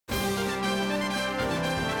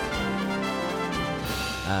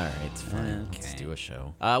All right, it's fine. Okay. Let's do a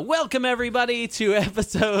show. Welcome, everybody, to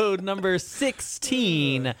episode number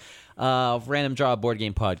 16 of Random Draw Board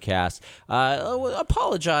Game Podcast.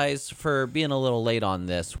 Apologize for being a little late on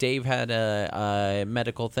this. Dave had a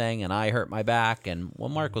medical thing, and I hurt my back, and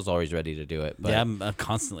Mark was always ready to do it. But, yeah, I'm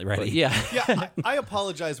constantly ready. Yeah. I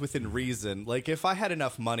apologize within reason. Like, if I had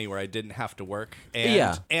enough money where I didn't have to work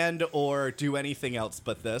and or do anything else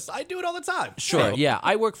but this, I do it all the time. Sure, yeah.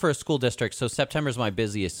 I work for a school district, so September's my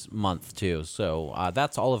busiest month, too. So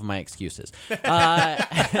that's all of my excuses.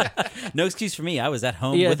 No excuse for me. I was at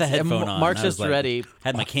home with a headphone on. Mark's just ready.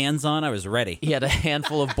 Had my cans on. I was ready. He had a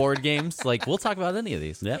handful of board games. Like, we'll talk about any of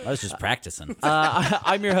these. Yep, I was just practicing.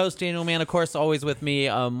 I'm your host, Daniel Mann. Of course, always with me,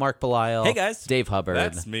 Mark Belial. Hey, guys. Dave Hubbard.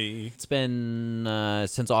 That's me. It's been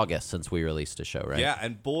since August since we released a show, right? Yeah,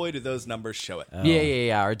 and boy, do those numbers show it.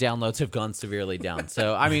 Yeah. Our downloads have gone severely down.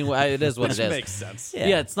 So, I mean, it is what it is. Makes sense.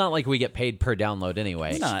 Yeah, it's not like we get paid per download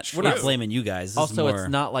anyway. We're not blaming you guys. This Also, is more...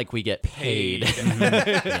 it's not like we get paid.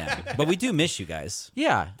 Yeah. But we do miss you guys.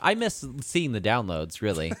 Yeah, I miss seeing the downloads,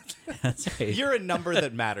 really. That's right. You're a number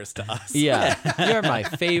that matters to us. Yeah, you're my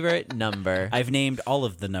favorite number. I've named all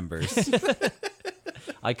of the numbers.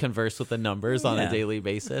 I converse with the numbers on a daily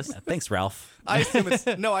basis. Thanks, Ralph. I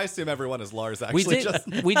assume everyone is Lars. Actually,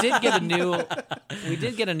 we did get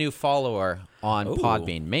a new follower on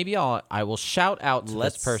Podbean. Maybe I will shout out to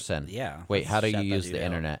this person. Yeah. Wait, how do you shout use that the dude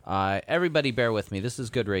internet? Everybody, bear with me. This is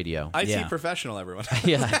good radio. IT professional, everyone.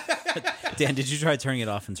 Yeah, Dan, did you try turning it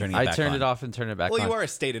off and turning it back on? I turned it off and turned it back on. Well, you are a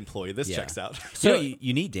state employee. This checks out. So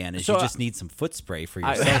you need, Dan, is you just need some foot spray for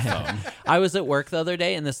your cell phone. I was at work the other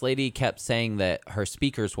day, and this lady kept saying that her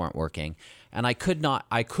speakers weren't working. And I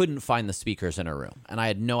couldn't find the speakers in her room, and I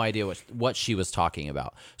had no idea what she was talking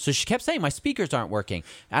about. So she kept saying, my speakers aren't working.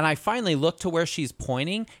 And I finally looked to where she's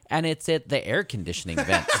pointing, and it's at the air conditioning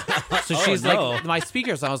vents. So she's like, my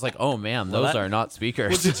speakers. And I was like, oh, man, those are not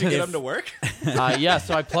speakers. Well, did you get them to work? Yeah,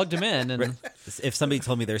 so I plugged them in. And if somebody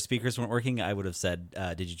told me their speakers weren't working, I would have said,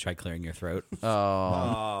 did you try clearing your throat?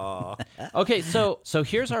 Oh. Okay, so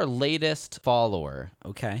here's our latest follower.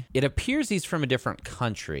 Okay. It appears he's from a different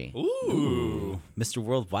country. Ooh. Mr.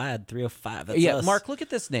 Worldwide 305. That's Yeah, us. Mark, look at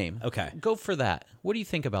this name. Okay. Go for that. What do you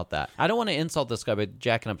think about that? I don't want to insult this guy by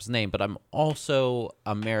jacking up his name, but I'm also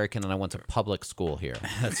American and I went to public school here.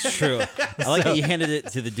 That's true. I like that you handed it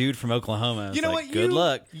to the dude from Oklahoma. You know like, what? Good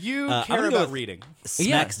luck. You I'm care gonna go about with reading.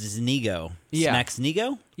 Smaxnigo. Yeah.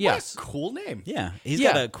 Smaxnigo? Yes. What a cool name. Yeah, he's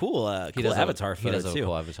Yeah. got a cool does avatar he photo does have a too.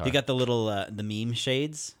 cool avatar. He got the little the meme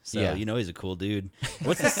shades, so Yeah. you know he's a cool dude.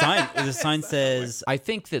 What's the sign? The sign says, I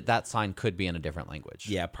think that sign could be in a different language.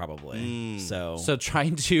 yeah, probably. So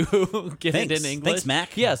trying to get it Thanks. in English. Thanks,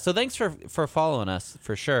 Mac. Yeah, so thanks for following us,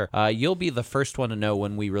 for sure. You'll be the first one to know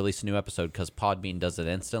when we release a new episode because Podbean does it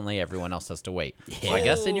instantly. Everyone else has to wait. So I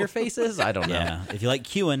guess in your faces? I don't know. yeah, if you like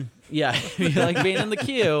queuing, Yeah, you like being in the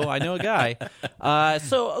queue. I know a guy.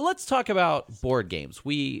 So let's talk about board games.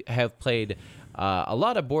 We have played a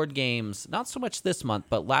lot of board games, not so much this month,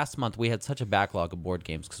 but last month we had such a backlog of board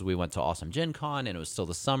games because we went to Awesome Gen Con and it was still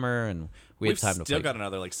the summer and we had time to play. We've still got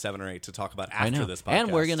another 7 or 8 to talk about I know. after this podcast.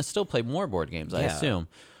 And we're going to still play more board games, I assume.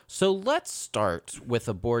 So let's start with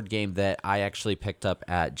a board game that I actually picked up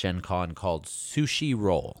at Gen Con called Sushi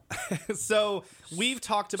Roll. So we've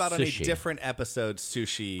talked about on Sushi. a different episode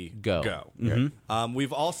Sushi Go.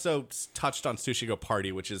 We've also touched on Sushi Go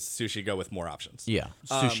Party, which is Sushi Go with more options. Yeah,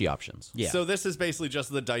 sushi options. yeah. So this is basically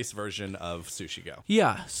just the dice version of Sushi Go.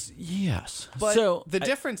 Yes. But so the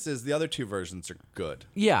difference is the other two versions are good.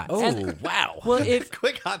 yeah. oh wow, Well, if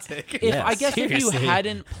Quick hot take. If Yeah, I guess if you seriously.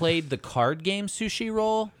 hadn't played the card game Sushi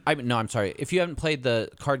Roll, I'm sorry. If you haven't played the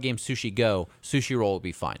card game Sushi Go, Sushi Roll would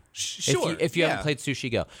be fine. Sure, If you haven't yeah. played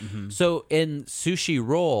Sushi Go. So in Sushi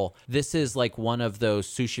Roll, this is like one of those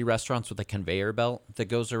sushi restaurants with a conveyor belt that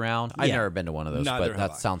goes around. I've Yeah. never been to one of those, Neither but have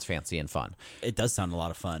that I. sounds fancy and fun. it does sound a lot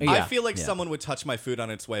of fun. Yeah. I feel like someone would touch my food on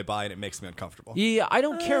its way by, and it makes me uncomfortable. Yeah, I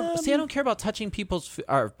don't care. See, I don't care about touching people's food.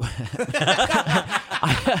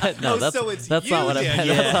 No, so it's that's you, not what I meant.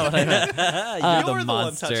 Daniel. That's not what I meant. You're the one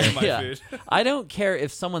monster. touching my Yeah. food. I don't care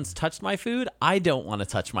if someone's touched my food. I don't want to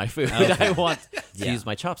touch my food. I want to Yeah. use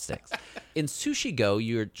my chopsticks. In Sushi Go,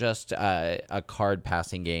 you're just a card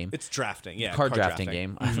passing game. It's drafting, yeah. Card drafting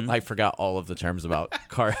game. I forgot all of the terms about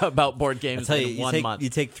board games Tell you, in you 1 take, month. you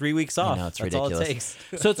take 3 weeks off. No, it's That's ridiculous. all it takes.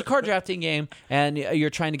 So it's a card drafting game, and you're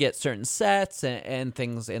trying to get certain sets and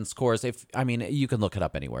things and scores. You can look it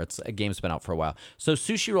up anywhere. It's a game's been out for a while. So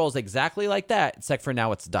Sushi Roll is exactly like that, except for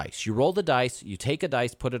now it's dice. You roll the dice, you take a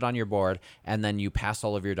dice, put it on your board, and then you pass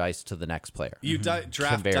all of your dice to the next player. You draft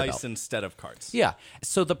Conveyor dice belt. instead of cards. Yeah.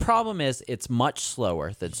 So the problem is this, it's much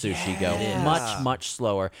slower than Sushi Go. Much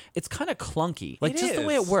slower. It's kind of clunky. Like, just the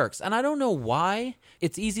way it works. And I don't know why.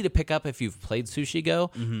 It's easy to pick up if you've played Sushi Go,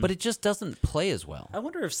 but it just doesn't play as well. I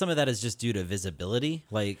wonder if some of that is just due to visibility.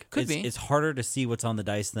 Like, Could be. It's harder to see what's on the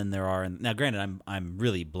dice than there are. Now, granted, I'm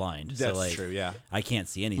really blind. That's so, like, true, yeah. I can't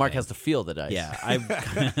see anything. Mark has to feel the dice. Yeah,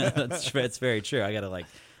 that's very true. I got to, like,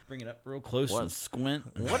 bring it up real close and squint.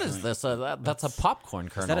 What is this? That's a popcorn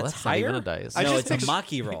kernel. that a That's not even tire? a dice. I No, just it's a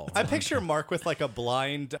picture- maki roll. I picture Mark with like a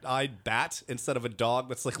blind-eyed bat instead of a dog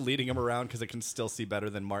that's like leading him around because it can still see better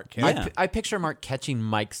than Mark can. Yeah. I picture Mark catching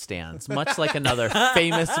mic stands, much like another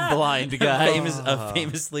famous blind guy. A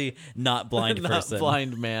famously not blind Not person.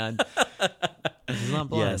 blind man. He's not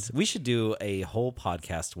blind. Yes, we should do a whole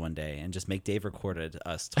podcast one day and just make Dave recorded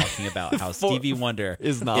us talking about how Stevie Wonder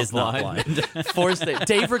Is not blind. blind. Forced it.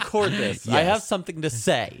 Dave, record this. I Yes. have something to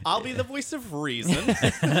say. I'll be the voice of reason.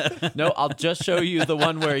 No, I'll just show you the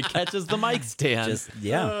one where he catches the mic stand.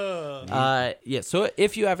 Yeah, So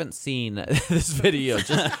if you haven't seen this video,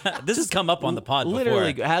 just this has come up on the pod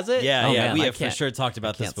literally before. has it? Yeah, Oh, yeah, man, we I have for can't- sure talked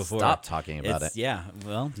about this can't before. Stop talking about It's- it. Yeah,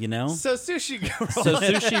 well, you know. So Sushi Go. So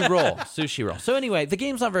sushi roll. So anyway, the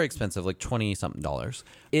game's not very expensive, like $20-something.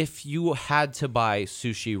 If you had to buy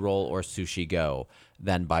Sushi Roll or Sushi Go,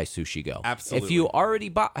 then buy Sushi Go. Absolutely. If you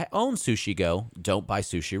already own Sushi Go, don't buy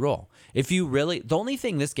Sushi Roll. If you really, the only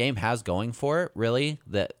thing this game has going for it, really,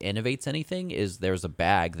 that innovates anything is there's a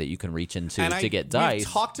bag that you can reach into to get dice, We've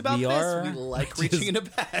talked about We this. are- We like reaching in a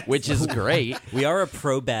bag. which is great. We are a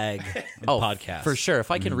pro bag podcast. For sure. If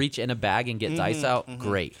I can reach in a bag and get dice out,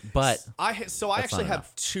 great. But I actually not have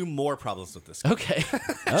enough. 2 more problems with this game. okay,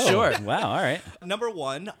 Oh, sure. Wow. All right. Number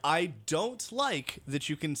 1, I don't like that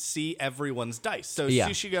you can see everyone's dice. So Yeah.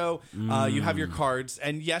 Sushi Go, you have your cards,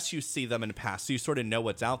 and yes, you see them in pass, so you sort of know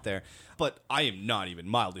what's out there. But I am not even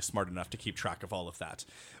mildly smart enough to keep track of all of that.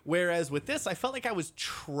 Whereas with this, I felt like I was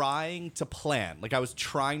trying to plan. Like I was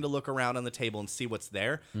trying to look around on the table and see what's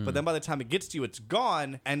there. But then by the time it gets to you, it's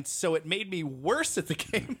gone. And so it made me worse at the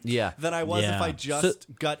game Yeah. than I was if Yeah. I just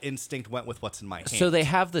gut instinct went with what's in my hand. So they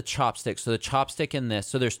have the chopstick. So the chopstick in this,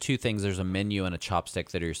 so there's 2 things. There's a menu and a chopstick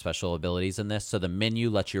that are your special abilities in this. So the menu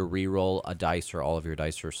lets you re-roll a dice or all of your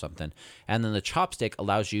dice or something. And then the chopstick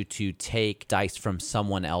allows you to take dice from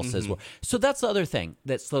someone else as well. So that's the other thing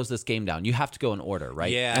that slows this game down. You have to go in order,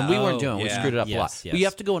 right? Yeah. And we weren't doing it. We yeah. screwed it up a lot. Yes, But you yes.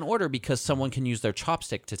 have to go in order because someone can use their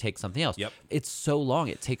chopstick to take something else. Yep. It's so long.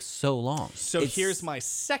 It takes so long. So here's my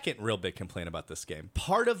second real big complaint about this game.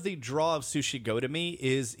 Part of the draw of Sushi Go to me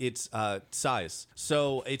is its size.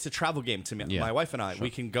 So it's a travel game to me. Yeah, My wife and I, we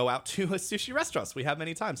can go out to a sushi restaurant. We have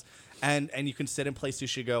many times. And you can sit and play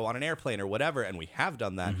Sushi Go on an airplane or whatever, and we have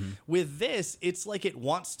done that. With this, it's like it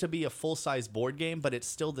wants to be a full-size board game, but it's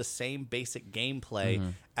still the same basic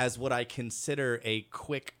gameplay as what I consider a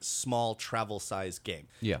quick, small, travel-size game.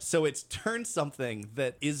 Yeah. So it's turned something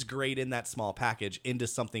that is great in that small package into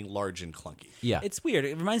something large and clunky. Yeah. It's weird.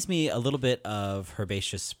 It reminds me a little bit of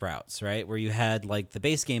Herbaceous Sprouts, right? Where you had like the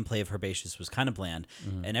base gameplay of Herbaceous was kind of bland,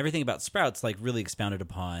 and everything about Sprouts like really expounded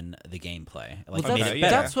upon the gameplay. Like Well, made that's, it yeah.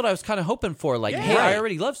 better. that's what I was kind of hoping for. Like, hey, Right. I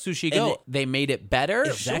already love Sushi And Go. They made it better.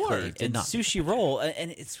 Exactly. Sure. It did And not. Sushi Roll,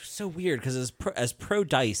 and it's so weird because as pro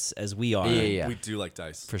dice as we are, Yeah. We do like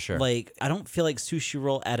dice. For sure. like I don't feel like Sushi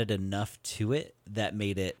Roll added enough to it that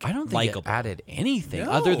made it I don't think likable. it added anything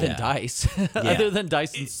No. other than Yeah. dice, other than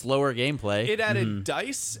dice and slower gameplay. It added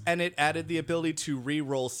dice, and it added the ability to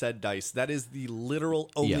re-roll said dice. That is the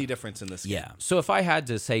literal only Yeah. difference in this game. Yeah. So if I had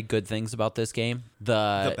to say good things about this game,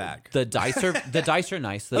 the bag. the dice are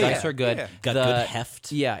nice. The Oh, dice yeah. are good. Yeah. Got The- good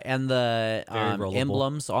heft. Yeah, and the Very rollable.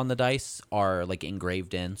 emblems on the dice are like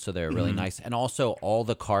engraved in, so they're really nice. And also, all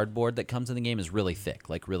the cardboard that comes in the game is really thick,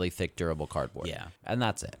 like really thick, durable cardboard. Yeah. and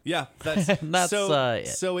that's it. Yeah, that's, That's, so. it.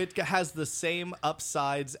 So it has the same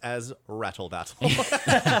upsides as Rattle Battle.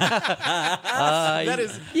 that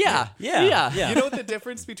is, Yeah, Yeah. you know what the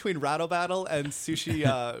difference between Rattle Battle and Sushi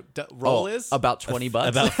Roll is? about $20.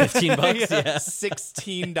 About $15. Yeah.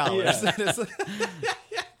 $16. That is-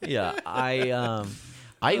 Yeah,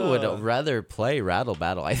 I would rather play Rattle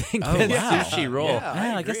Battle, I think, than wow. Sushi Roll. Yeah.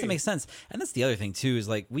 Yeah, I guess agree. that makes sense. And that's the other thing too is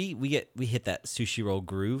like we hit that Sushi Roll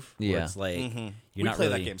groove where Yeah. it's like you're We not play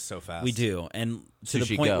that really, game so fast. We do, and to Sushi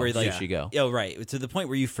the point Go, where like Sushi Go. Oh, right, to the point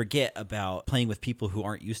where you forget about playing with people who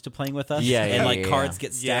aren't used to playing with us. Yeah, and yeah, like yeah, cards yeah.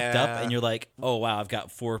 get stacked up, Yeah. and you're like, oh wow, I've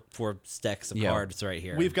got four stacks of Yeah. cards right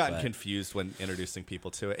here. We've gotten But- confused when introducing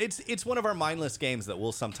people to it. It's one of our mindless games that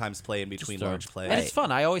we'll sometimes play in between large plays. And it's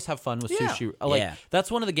fun. I always have fun with Yeah. Sushi. Like Yeah.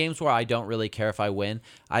 that's one of the games where I don't really care if I win.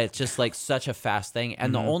 It's just like such a fast thing.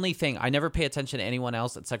 And the only thing I never pay attention to anyone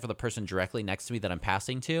else except for the person directly next to me that I'm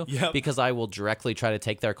passing to, Yep. because I will directly directly try to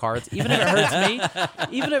take their cards, even if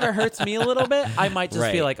it hurts me a little bit, I might just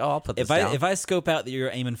be Right. like, oh, I'll put this If down. I scope out that you're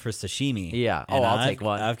aiming for sashimi, Yeah. and I'll take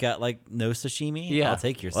one. I've got like no sashimi. yeah, I'll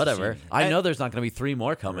take your whatever. sashimi. I know there's not going to be 3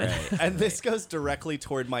 more coming. And this goes directly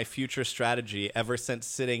toward my future strategy ever since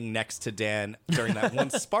sitting next to Dan during that one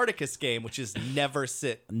Spartacus game, which is never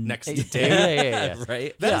sit next to Dan. yeah.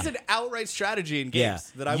 Right? That is an outright strategy in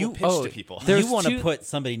games that I will pitch to people. There's you want to two- put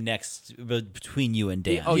somebody next between you and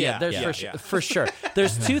Dan. Oh yeah, Yeah, there's yeah, for sure.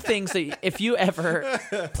 There's 2 things that if you ever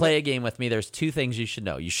play a game with me, there's 2 things you should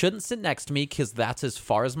know. You shouldn't sit next to me because that's as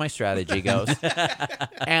far as my strategy goes.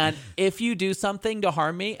 And if you do something to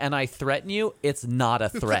harm me and I threaten you, it's not a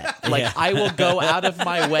threat. Like Yeah. I will go out of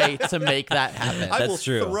my way to make that happen. I will That's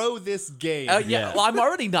true. throw this game. Yeah. Yeah. Well, I'm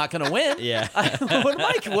already not going to win. Yeah. What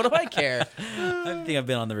do I care? I think I've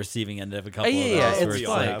been on the receiving end of a couple Yeah, of those. it's where it's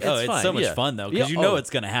fine. like, oh, It's it's fine, so much yeah. fun though, because Yeah, you know oh. it's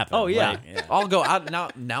going to happen. Oh yeah. Like, I'll go out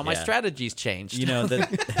now. My Yeah. strategy's changed. You know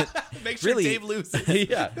that Make sure really- Dave loses.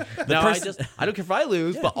 yeah. Now person- I don't care if I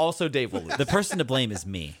lose, but also Dave will lose. the person to blame is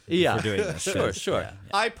me. Yeah. for doing this. Sure, 'cause, sure. yeah.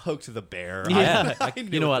 I poked the bear. Yeah. I knew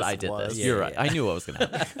You know what? this I did was. this. Yeah, You're yeah, right. yeah. I knew what was going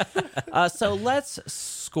to happen. So let's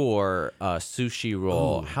score a sushi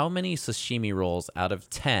roll. How many sashimi rolls out of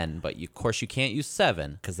 10? But of course, you can't use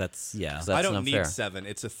 7. Because that's That's I don't unfair. need 7.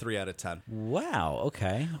 It's a 3 out of 10. wow.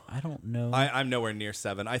 Okay, I don't know. I'm nowhere near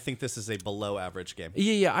 7. I think this is a below average game.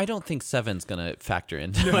 Yeah. I don't think 7's going to factor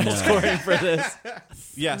into my scoring for this.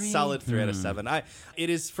 Yeah, solid 3 out of 7. It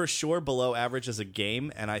is for sure below average as a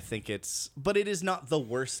game, and I think but it is not the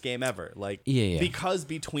worst game ever. Like, Yeah. because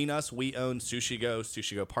between us we own Sushi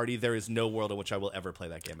Go Party, there is no world in which I will ever play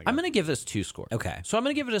that game again. I'm going to give this 2 scores. Okay. So I'm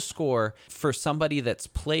going to give it a score for somebody that's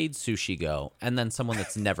played Sushi Go and then someone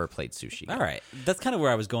that's never played Sushi Go. All right, that's kind of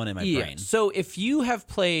where I was going in my brain. So if you have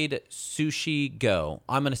played Sushi Go,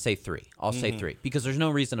 I'm going to say 3. I'll say 3 because there's no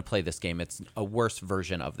reason to play this game. It's a worse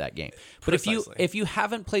version of that game. But Precisely. if you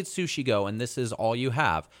haven't played Sushi Go and this is all you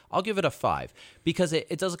have, I'll give it a 5 because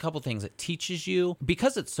it does a couple things. It teaches you,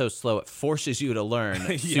 because it's so slow, it forces you to learn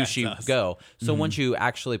Sushi does. Go. So once you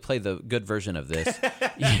actually play the good version of this,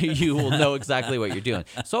 you will know exactly what you're doing.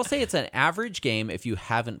 So I'll say it's an average game if you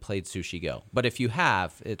haven't played Sushi Go. But if you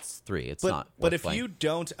have, it's 3. It's not But worth if playing. you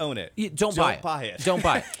don't own it, Don't buy it. Don't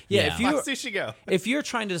buy it. Yeah, Yeah. if buy you Sushi Go. if you're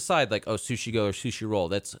trying to decide like, oh, Sushi Go or Sushi Roll,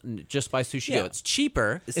 that's just buy Sushi Go. Yeah. It's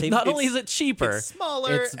cheaper. Save- not only it's- is it cheaper, it's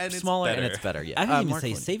smaller and it's smaller and better. it's better. Yeah, I would even Mark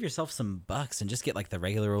say would. save yourself some bucks and just get like the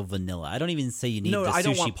regular old vanilla. I don't even say you need No, the I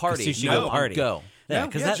don't sushi, want party. Sushi No, Go party. Go. Yeah, No,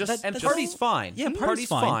 because yeah, just- And just- party's fine. Yeah, party's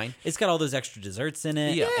fine. It's got all those extra desserts in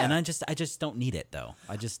it. Yeah. And I just don't need it though.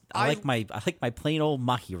 I I- like my plain old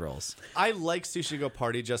maki rolls. I like Sushi Go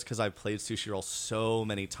Party just because I've played Sushi Roll so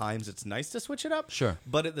many times. It's nice to switch it up. Sure.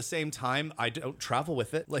 But at the same time, I don't travel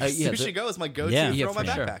with it. Like, yeah, Sushi the- Go is my go-to Yeah, throw my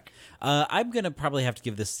for sure. backpack. I'm gonna probably have to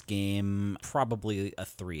give this game probably a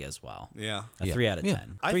 3 as well. Yeah. A Yeah. 3 out of Yeah.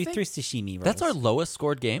 10. I Three think- sashimi rolls. That's our lowest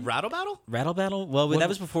scored game. Rattle Battle? Rattle Battle. Well, that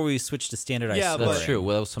was before we switched to standardized Yeah, scoring. That's true.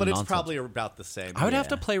 Well, that was some But it's nonsense. probably about the same. I would have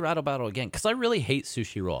to Yeah. play Rattle Battle again because I really hate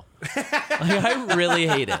Sushi Roll. I really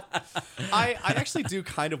hate it. I actually do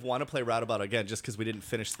kind of want to play Rattle Battle again just because we didn't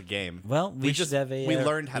finish the game. Well, we should have a, we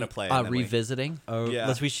learned how to play it. and then we- Revisiting.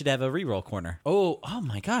 Yeah. We should have a reroll corner. Oh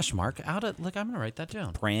my gosh, Mark! Look, I'm gonna write that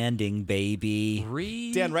down. Branding,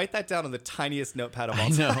 baby. Dan, write that down on the tiniest notepad of all I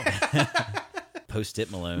time. know. Post-it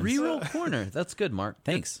Malones. Reroll corner. That's good, Mark.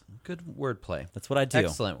 Thanks. Good wordplay. That's what I do.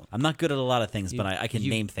 Excellent. I'm not good at a lot of things, but I can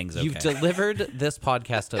name things okay. You've delivered this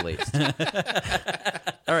podcast at least.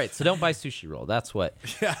 All right, so don't buy Sushi Roll. That's what.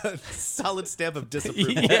 Yeah, solid stamp of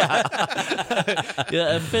disapproval.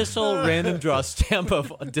 Yeah, official random draw stamp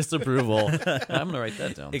of disapproval. I'm gonna write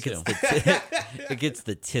that down it too. gets the it gets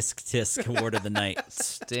the tisk tisk award of the night.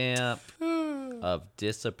 Stamp of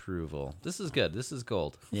disapproval. This is good. This is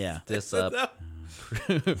gold. Yeah. This up.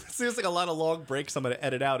 Seems like a lot of long breaks I'm going to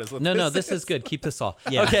edit out. Is what No, this is good. Keep this all.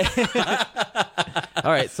 Yeah. Okay.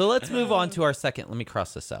 All right, so let's move on to our second. Let me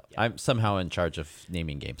cross this out. I'm somehow in charge of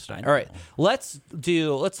naming games tonight. All right, let's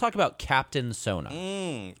talk about Captain Sonar.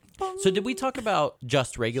 So did we talk about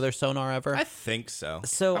just regular sonar ever? I think so.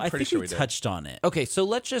 So I'm I pretty think sure we did. touched on it. Okay, so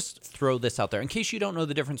let's just throw this out there in case you don't know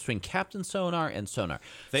the difference between Captain Sonar and Sonar.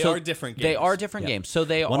 They So are different They games. are different games. So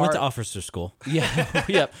they One are. went to officer school. Yeah,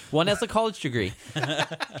 yep. One has a college degree.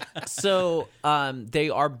 So they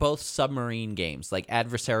are both submarine games, like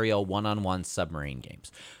adversarial one-on-one submarine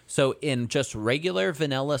games. So in just regular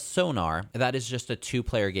vanilla Sonar, that is just a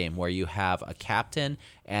 2-player game where you have a captain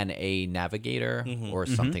and a navigator or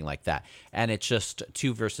something like that. And it's just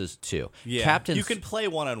 2 versus 2. Yeah, Captains, you can play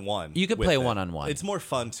one-on-one. You can with play it. one-on-one. It's more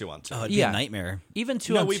fun 2-on-2. It'd be Yeah. a nightmare. even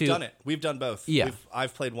 2 No, on we've 2. done it. We've done both. Yeah.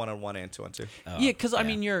 I've played 1-on-1 and 2-on-2. Yeah, because I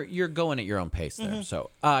mean, you're going at your own pace there.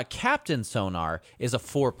 So, Captain Sonar is a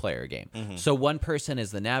 4-player game. So one person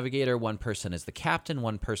is the navigator, one person is the captain,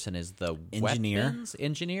 one person is the Engineer. weapons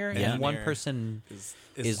engineer, Yeah. and one Engineer person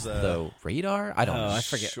is the radar. I don't know. I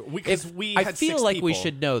forget. Because we had I feel 6 like we people.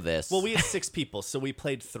 should know this. Well, we had 6 people, so we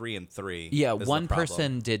played 3 and 3. yeah, is the one problem.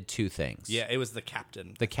 person did 2 things. Yeah, it was the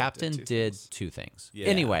captain. The captain two did things. 2 things. Yeah.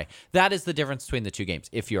 Anyway, that is the difference between the 2 games,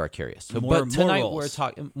 if you are curious. So, More- but tonight more we're roles.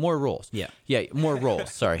 talking more rules. Yeah. Yeah, more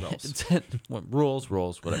roles. Sorry. rules,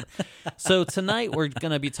 whatever. So tonight we're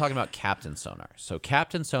going to be talking about Captain Sonar. So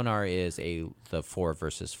Captain Sonar is the 4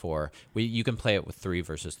 versus 4. You can play it with 3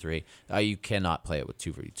 versus 3. You cannot play it with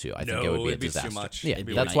 2 versus 2. I think it No, would be a it'd be too disaster. much. Yeah, It'd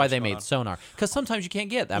be that's way why too they much made going on. Sonar. Because sometimes you can't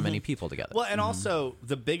get that many people together. Well, and also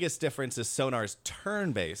the biggest difference is Sonar's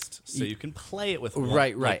turn-based, so you can play it with one,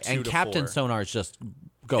 right. like 2 And to Captain 4. Sonar is just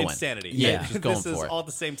going. Insanity. Yeah, just going this is for it. all at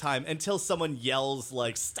the same time until someone yells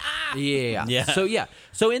like "Stop!" Yeah. Yeah.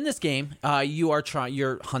 So in this game,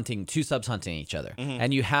 you're hunting 2 subs hunting each other,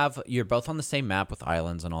 and you're both on the same map with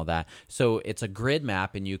islands and all that. So it's a grid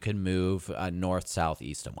map, and you can move north, south,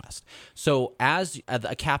 east, and west. So as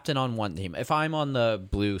a captain on one team, if I'm on the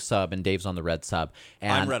blue sub and Dave's on the red sub,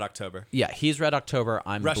 and I'm Red October. Yeah, he's Red October.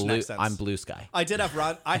 I'm Russian blue. accents. I'm Blue Sky. I did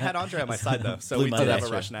have I had Andre on my side though, so Blue we Monday. did have That's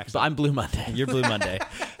a right. Russian accent. So I'm Blue Monday. You're Blue Monday.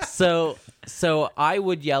 So I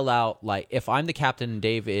would yell out, like, if I'm the captain and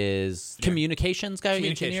Dave is communications guy,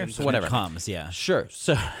 engineer, Communications, so whatever. Comms, yeah. Sure.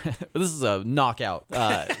 So this is a knockout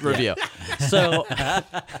review. So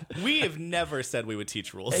We have never said we would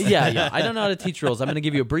teach rules. yeah. I don't know how to teach rules. I'm going to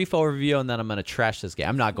give you a brief overview and then I'm going to trash this game.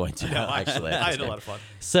 I'm not going to actually. I had a lot of fun.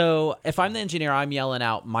 So if I'm the engineer, I'm yelling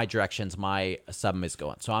out my directions. My sub is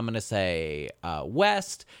going. So I'm going to say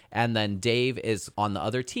west, and then Dave is on the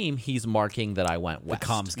other team. He's marking that I went west.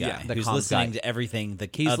 Comms guy. Yeah, the who's comms listening guy. to everything the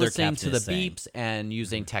He's other listening captain to the is saying. beeps and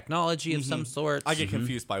using technology of some sort. I get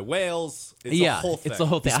confused by whales. It's yeah, a whole thing. it's the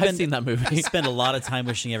whole thing. I've seen that movie. You spend a lot of time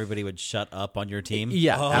wishing everybody would shut up on your team.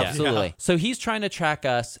 Yeah, absolutely. yeah. So he's trying to track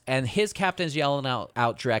us, and his captain's yelling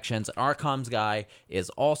out directions. Our comms guy is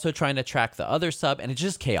also trying to track the other sub, and it's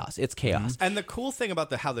just chaos. It's chaos. And the cool thing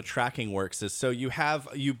about how the tracking works is, so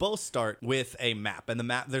you both start with a map, and the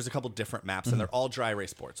map, there's a couple different maps, and they're all dry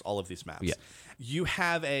erase boards, all of these maps. Yeah. You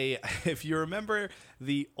have if you remember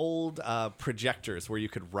the old projectors where you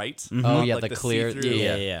could write. Oh, yeah, like the clear- see-through,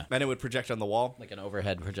 yeah. and it would project on the wall. Like an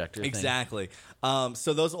overhead projector. Exactly.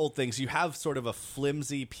 So those old things, you have sort of a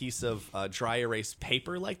flimsy piece of dry erase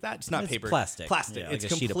paper like that. It's not It's paper. plastic. Plastic. Yeah, it's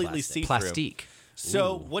like a sheet of completely plastic. see-through. Plastique.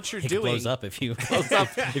 So what you're It doing blows up if you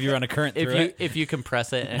if you run a current through it. If you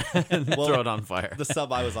compress it and throw it on fire. the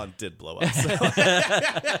sub I was on did blow up.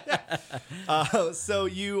 So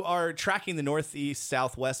you are tracking the northeast,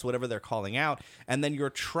 southwest, whatever they're calling out, and then you're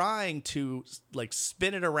trying to like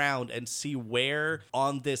spin it around and see where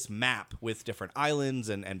on this map with different islands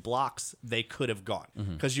and blocks they could have gone,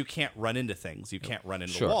 because you can't run into things, you can't run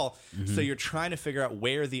into Sure. the wall. So you're trying to figure out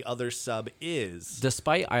where the other sub is.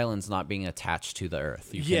 Despite islands not being attached to the earth,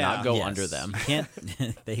 you Yeah. cannot go Yes. under them. You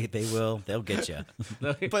can't. They'll get you.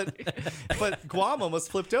 But Guam almost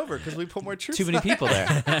flipped over because we put more troops. Too many people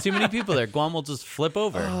there. Too many people there. Guam will just flip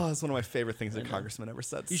over. Oh, it's one of my favorite things a congressman ever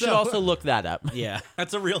said. You should also look that up. Yeah.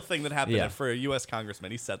 That's a real thing that happened Yeah. for a U.S.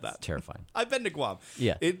 congressman. He said that. Terrifying. I've been to Guam.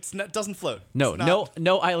 Yeah. Doesn't float. No, It's not-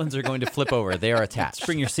 no islands are going to flip over. They are attached.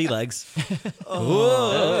 Bring your sea legs.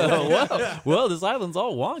 Whoa, this island's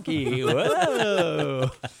all wonky. Whoa.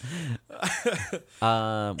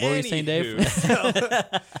 What were you saying, Dave?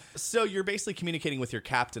 Anywho, so you're basically communicating with your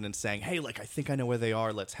captain and saying, "Hey, like I think I know where they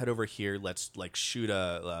are. Let's head over here. Let's like shoot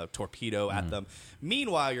a torpedo at them."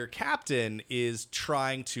 Meanwhile, your captain is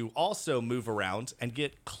trying to also move around and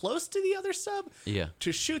get close to the other sub, Yeah.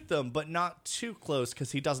 to shoot them, but not too close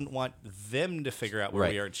because he doesn't want them to figure out where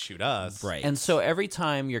Right. we are and shoot us. Right. And so every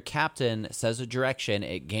time your captain says a direction,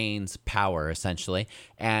 it gains power essentially,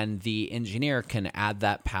 and the engineer can add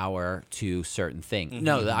that power to certain things.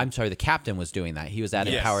 No, I'm sorry, the captain was doing that. He was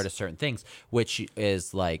adding Yes. power to certain things, which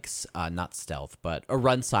is like not stealth, but a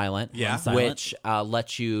run silent, Yeah. Run silent. which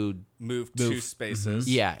lets you move 2 spaces.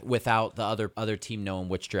 Yeah, without the other team knowing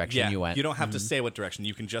which direction Yeah, you went. you don't have to say what direction.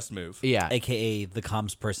 You can just move. Yeah, AKA the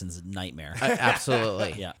comms person's nightmare.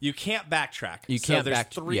 absolutely. Yeah. You can't backtrack. You can't So there's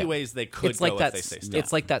back- 3 yeah. ways they could It's go like that. if they stay still.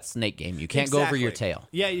 It's like that snake game. You can't go over your Exactly. tail.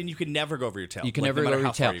 Yeah, and you can never go over your tail. You can like, never no go matter over your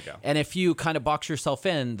how far tail. you go. And if you kind of box yourself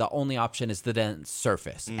in, the only option is to then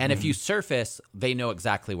surface. And if you surface, they know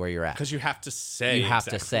exactly where you're at. Because you have to say. You have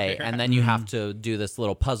to exactly say, where you're and at. then you have to do this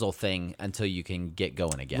little puzzle thing until you can get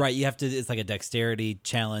going again. Right, you have to. It's like a dexterity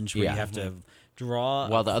challenge where Yeah. you have to draw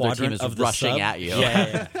While a the other team quadrant is of the rushing sub. at you.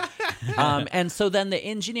 Yeah. And so then the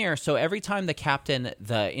engineer, so every time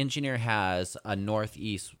the engineer has a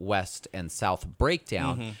northeast, west, and south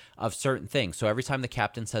breakdown of certain things. So every time the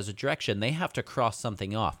captain says a direction, they have to cross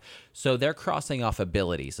something off. So they're crossing off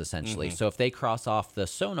abilities, essentially. So if they cross off the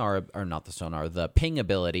sonar, or not the sonar, the ping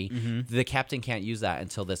ability, the captain can't use that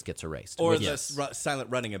until this gets erased. Or which- the silent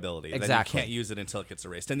running ability. Exactly. Then you can't use it until it gets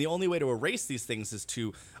erased. And the only way to erase these things is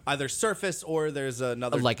to either surface or there's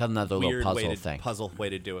another Another little weird puzzle way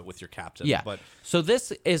to do it with your captain. Yeah. But So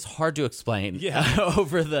this is hard to explain Yeah.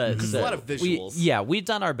 over the... There's a lot of visuals. We've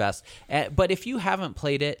done our best. But if you haven't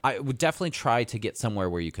played it, I would definitely try to get somewhere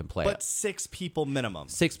where you can play but it. 6 people minimum.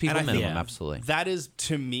 6 people And I think minimum, absolutely. That is,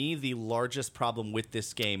 to me, the largest problem with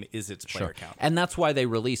this game is its player count. And that's why they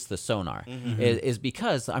released the sonar, is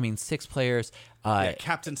because, 6 players...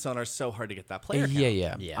 Captain Sonar's so hard to get that player count.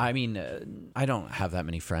 Yeah. Yeah. I mean, I don't have that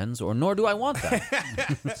many friends, or nor do I want them.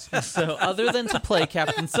 So other than to play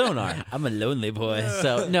Captain Sonar. I'm a lonely boy.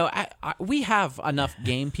 So no, we have enough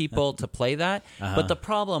game people to play that, but the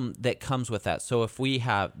problem that comes with that. So if we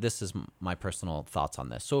have, this is my personal thoughts on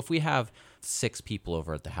this. So if we have 6 people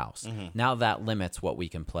over at the house, now that limits what we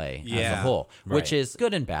can play as a Yeah. whole, which Right. is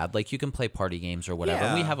good and bad. Like you can play party games or whatever.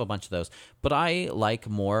 And we Yeah. have a bunch of those, but I like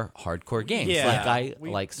more hardcore games. Yeah. Like We-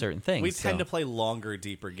 like certain things. We tend so. to play longer,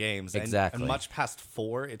 deeper games. Exactly. And much past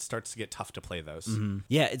 4, it starts to get tough to play those.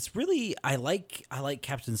 Yeah, it's really I like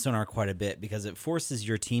Captain Sonar quite a bit because it forces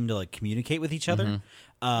your team to like communicate with each other.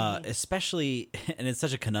 Especially, and it's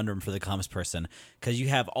such a conundrum for the comms person because you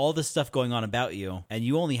have all this stuff going on about you, and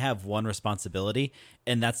you only have one responsibility,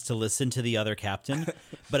 and that's to listen to the other captain.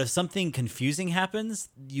 But if something confusing happens,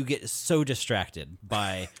 you get so distracted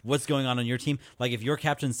by what's going on your team. Like if your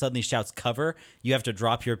captain suddenly shouts "cover," you have to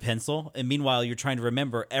drop your pencil, and meanwhile you're trying to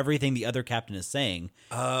remember everything the other captain is saying.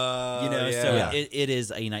 So yeah. it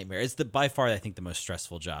is a nightmare. It's by far I think the most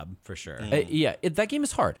stressful job for sure. That game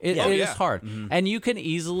is hard. It is yeah. hard, and you can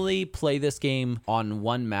easily play this game on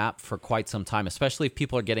one map for quite some time, especially if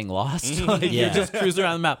people are getting lost. Like you're Yeah. just cruising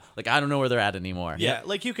around the map, like I don't know where they're at anymore. Yeah,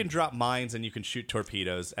 like you can drop mines and you can shoot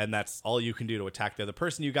torpedoes, and that's all you can do to attack the other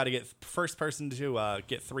person. You got to get first person to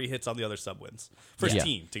get 3 hits on the other sub wins. First Yeah.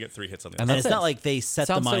 team to get 3 hits on the And other. And that's it's it. not like they set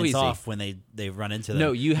the Sounds so mines easy. off when they run into them.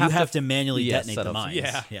 No, you have to manually yeah, detonate set the up- mines.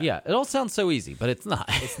 Yeah. It all sounds so easy, but it's not.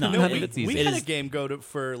 It's not. No, None we, of it's easy. we It had is- a game go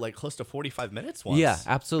for like close to 45 minutes once. Yeah,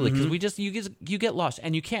 absolutely. Because we just you get lost,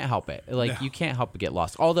 and you can't help it. Like you can't help but get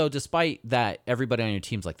lost. Although, despite that, everybody on your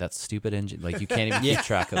team's like that stupid engine. Like you can't even keep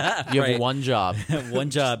track of it. You have Right. one job. One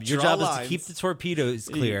job. Your Draw job is lines. to keep the torpedoes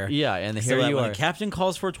clear. Yeah, and So here that you when are. the captain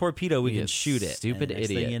calls for a torpedo, we You can shoot it. stupid And next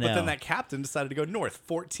thing idiot. you But know. then that captain decided to go north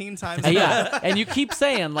 14 times. Yeah, and you keep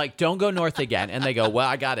saying like, "Don't go north again," and they go, "Well,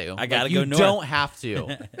 I got to. I gotta Like, go you north. don't have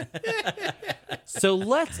to." So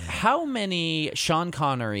how many Sean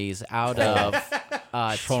Connerys out of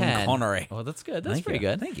Sean 10? Connery. Oh, that's good. That's Thank pretty you.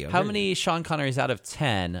 good. Thank you. How Very many Sean Connerys out of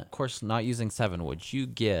 10? Of course, not using 7. Would you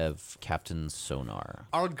give Captain Sonar?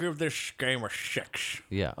 I would give this game a 6.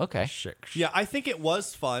 Yeah. Okay. Yeah, I think it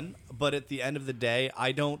was fun, but at the end of the day,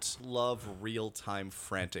 I don't love real-time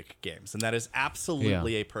frantic games, and that is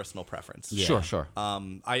absolutely a personal preference. Sure.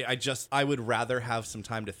 I would rather have some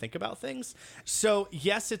time to think about things. So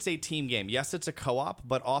yes, it's a team game. Yes, it's a co-op,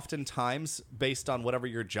 but oftentimes based on whatever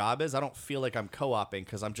your job is, I don't feel like I'm co-oping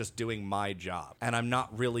because I'm just doing my job. And I'm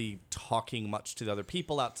not really talking much to the other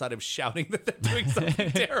people outside of shouting that they're doing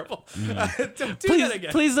something terrible. Don't do that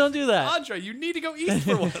again. Please don't do that. Andre, you need to go east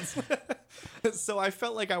for once. So I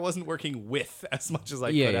felt like I wasn't working with as much as I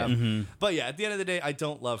Yeah, could yeah. have. But yeah, at the end of the day, I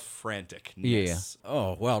don't love franticness. Yeah.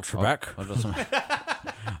 Oh well, Trebek.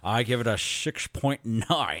 I give it a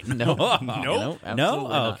 6.9. No. Nope. No? absolutely Oh,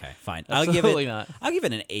 not. okay, fine. Absolutely not. I'll give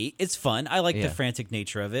it an 8. It's fun. I like Yeah. the frantic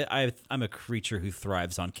nature of it. I'm a creature who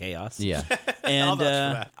thrives on chaos. Yeah. And vouch for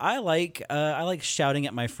that. I like shouting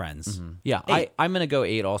at my friends. Yeah, I'm gonna go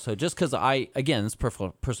 8 also, just because it's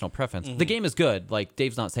personal preference. The game is good. Like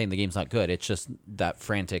Dave's not saying the game's not good. It's just that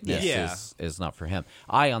franticness Yeah. is not for him.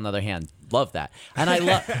 I, on the other hand, love that, and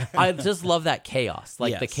I just love that chaos.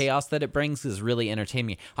 Like the Yes. chaos that it brings is really entertaining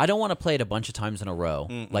game. I don't want to play it a bunch of times in a row.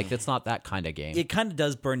 Like, it's not that kind of game. It kind of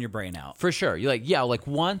does burn your brain out. For sure. You're like, yeah, like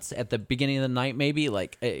once at the beginning of the night, maybe,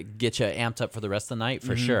 like get you amped up for the rest of the night,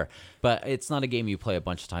 for sure. But it's not a game you play a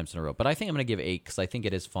bunch of times in a row. But I think I'm going to give 8 because I think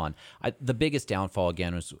it is fun. The biggest downfall,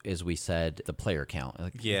 again, is we said the player count.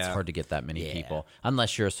 Like, it's hard to get that many people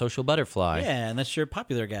unless you're a social butterfly. Yeah, unless you're a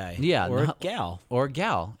popular guy. Yeah, or not- gal. Or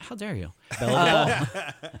gal. How dare you? Belle of the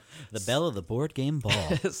ball. The belle of the board game ball.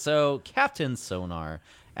 So, Captain Sonar,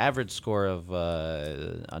 average score of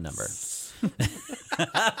a number.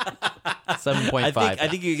 7.5. I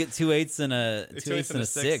think you get 2 8s and a 2 8s and a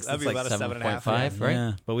 6. That'd It's be like about a 7.5. 7.5, right?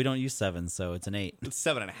 Yeah, but we don't use 7, so it's an 8. It's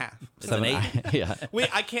 7.5. It's an 8. Yeah. Wait,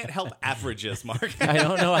 I can't help averages, Mark. I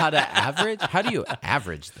don't know how to average. How do you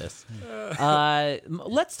average this?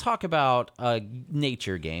 Let's talk about a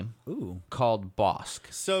nature game Ooh. called Bosk.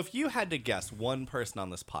 So if you had to guess one person on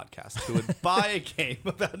this podcast who would buy a game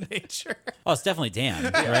about nature, Oh, it's definitely Dan,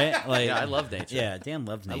 right? Like, Yeah, I love nature. Yeah, Dan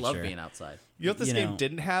loves I nature. love being outside. you know what this You game know.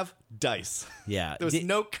 didn't have? Dice. Yeah. There was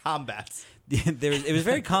no combat. It was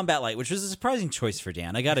very combat light, which was a surprising choice for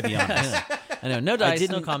Dan. I got to be honest. I know, no dice, no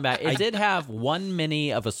didn't- combat. It did have one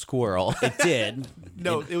mini of a squirrel. It did.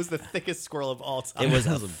 No, it was the thickest squirrel of all time. It was a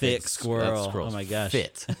That was a thick big squirrel. squirrel's Oh my gosh.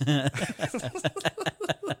 Fit.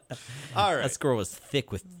 All right. That squirrel was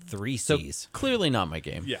thick with 3 So C's. clearly not my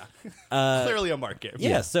game. Yeah. Clearly a Mark game.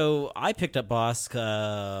 Yeah, so I picked up Bosk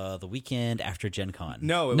the weekend after Gen Con.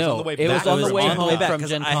 No, it was on the No, way it back. was on the was way on the way home back, from 'cause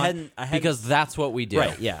Gen I Con hadn't- because that's what we do.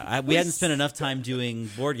 Right, yeah. We hadn't spent enough time doing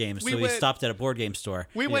board games, We so we went- stopped at a board game store.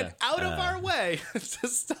 We went out of our way to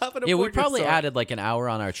stop at a Yeah, we board game probably store. added like an hour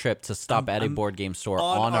on our trip to stop at a board game store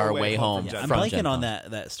on our way home from I'm from blanking Gen on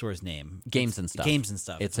Con. that store's name. Games and Stuff. Games and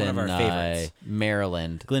Stuff. It's one in of our favorites.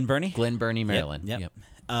 Maryland. Glen Burnie? Glen Burnie, Maryland. Yep.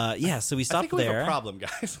 Yeah, so we I stopped think we have there. a problem,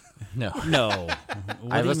 guys. No. No.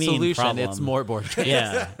 What I have do a you mean, solution. problem? It's more board games.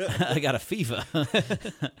 Yeah, I got a FIFA.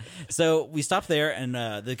 So we stopped there, and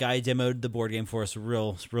the guy demoed the board game for us,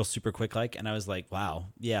 real super quick, and I was like, "Wow,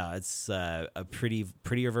 yeah, it's a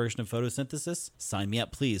prettier version of photosynthesis. Sign me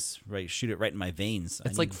up, please. Right, shoot it right in my veins.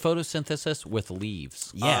 It's like photosynthesis with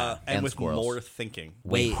leaves. yeah, and, and with squirrels. more thinking.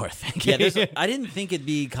 Way Wait. more thinking. yeah. I didn't think it'd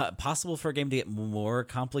be possible for a game to get more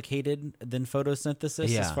complicated than photosynthesis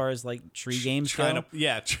Yeah. as far as like tree games Trying go. to,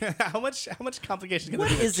 yeah. How much complication can What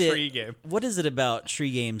there be in is a it? tree game? What is it about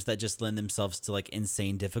tree games that just lend themselves to like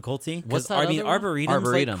insane difficulty? 'Cause, What's that I mean, other one? Arboretum's like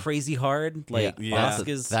Arboretum. crazy hard. Like Yeah. Bosk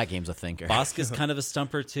is that game's a thinker. Bosk is kind of a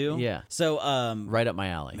stumper too. Yeah. So Right up my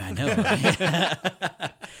alley. I know.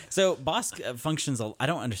 Right? So Bosk functions. I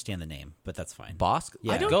don't understand the name, but that's fine. Bosk?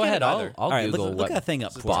 Yeah. I don't Go get ahead. it I'll either. I'll All right, Google look what that thing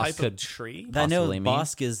up. It's a for us. type could of tree? I know possibly mean.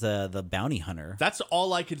 Bosk is the bounty hunter. That's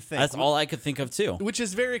all I could think. That's all I could think of too. Which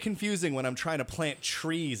is very confusing when I'm trying to plant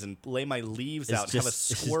trees and lay my leaves out and have a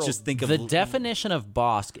squirrel. just think of The definition of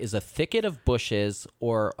bosk is a thicket of bushes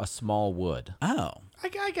or a small wood. Oh.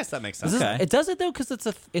 I guess that makes sense. Okay. It does it though because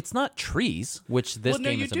it's not trees, which this Well, no,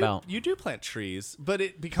 game you is do, about. You do plant trees, but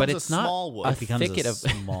it becomes But a it's not small wood. a It becomes thicket a of-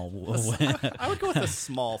 small wood. I would go with a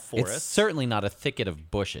small It's forest. certainly not a thicket of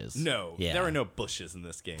bushes. No, Yeah. there are no bushes in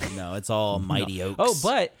this game. No, it's all mighty oaks. Oh,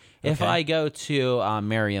 but if Okay. I go to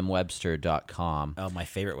Merriam-Webster.com, Oh, my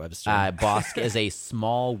favorite Webster. bosk is a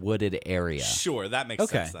small wooded area. Sure, that makes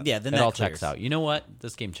okay. sense then. Yeah, then It that all clears. checks out. You know what?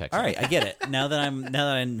 This game checks All out. right, I get it. Now that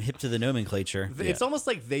I'm hip to the nomenclature. It's almost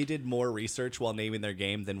like they did more research while naming their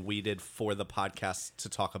game than we did for the podcast to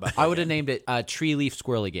talk about. I would have named it Tree Leaf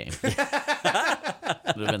Squirrely Game.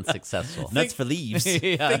 Would have been successful. Nuts for leaves.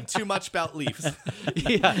 Think too much about leaves.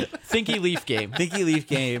 Yeah, Thinky Leaf Game. Thinky Leaf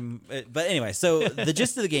game. But anyway, so the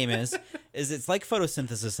gist of the game is it's like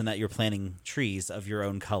photosynthesis in that you're planting trees of your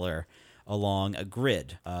own color along a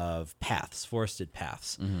grid of paths, forested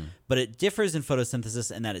paths. But it differs in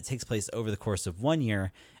photosynthesis in that it takes place over the course of 1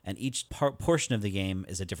 year, and each portion of the game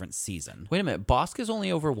is a different season. Wait a minute. Bosk is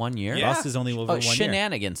only over 1 year? Yeah. Bosk is only over Oh, 1 year.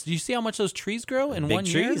 shenanigans. Do you see how much those trees grow in Big 1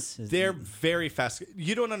 year? trees. They're very fast.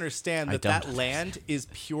 You don't understand that don't that land is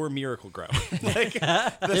pure Miracle Grow. Like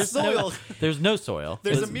the soil. There's no soil.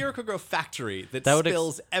 There's a Miracle Grow factory that That would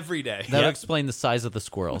spills every day. That would explain the size of the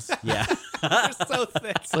squirrels. Yeah. They're so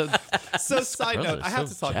thick. So, So side squirrels note, are I have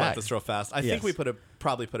so to talk about jacked. this real fast. I Yes. think we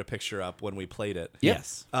probably put a picture up when we played it.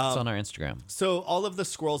 Yes. it's on our Instagram. So all of the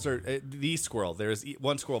squirrels are the squirrel. There's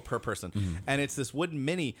one squirrel per person, Mm-hmm. and it's this wooden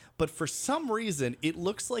mini. But for some reason, it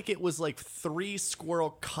looks like it was like 3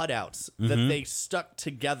 squirrel cutouts that they stuck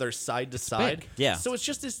together side to side. big. Yeah. So it's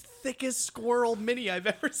just this thickest squirrel mini I've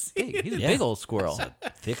ever seen. He's a big old squirrel.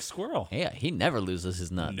 Thick squirrel. Yeah, he never loses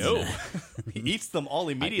his nuts. No, he eats them all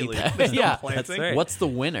immediately. that. There's no Yeah, planting. that's right. What's the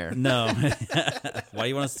winner? No. Why do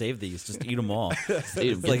you want to save these? Just eat them all.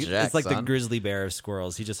 Dude, It's like the grizzly bear of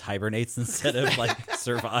squirrels. He just hibernates instead of like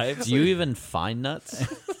survives. Do you even find nuts?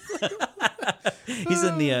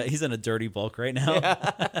 He's in a dirty bulk right now.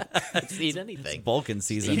 Eat anything. Bulking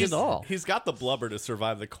season. Eat it all. He's got the blubber to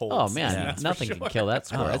survive the cold. Oh man, that's for nothing sure. can kill that Oh,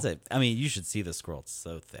 squirrel. that's it. I mean, you should see the squirrel. It's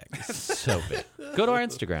so thick. So big. Go to our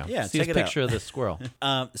Instagram. Yeah, see check a it out. picture of this squirrel.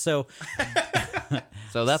 So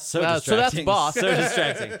So that's so that's distracting. boss. So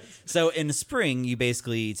distracting. So in spring, you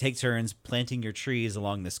basically take turns planting your trees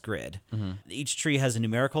along this grid. Each tree has a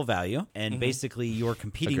numerical value, and basically you're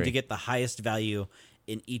competing Agree. to get the highest value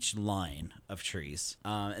in each line of trees,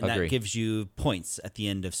 and Agree. that gives you points at the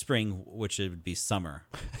end of spring, which it would be summer.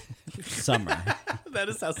 Summer. That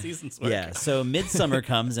is how seasons work. Yeah. So midsummer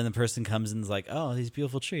comes, and the person comes and is like, "Oh, these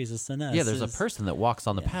beautiful trees. It's so nice." Yeah, there's a person that walks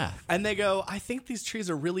on the path. And they go, I think these trees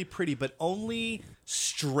are really pretty, but only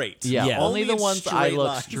straight. Yeah, Yeah. only the in ones I straight look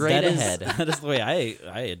lines. straight That is- ahead. That is the way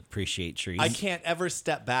I appreciate trees. I can't ever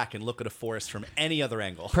step back and look at a forest from any other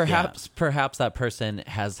angle. Perhaps that person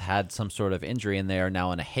has had some sort of injury and they are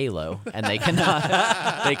now in a halo and they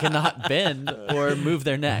cannot bend or move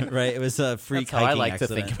their neck. Right, it was a freak That's how I hiking like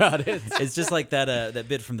accident. to think about it. It's just like that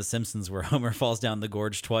bit from The Simpsons where Homer falls down the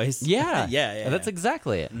gorge twice. Yeah, yeah. That's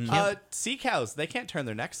exactly it. Sea cows, they can't turn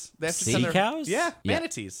their necks. They have to Sea turn their, cows? Yeah, Yeah.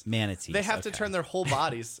 manatees. Manatees, They have to okay. turn their whole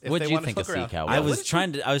bodies if What'd they you want think to a fuck sea around. cow Yeah, was?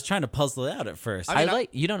 I was trying to puzzle it out at first. I mean,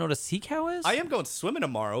 You don't know what a sea cow is? I am going swimming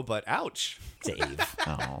tomorrow, but ouch. Dave,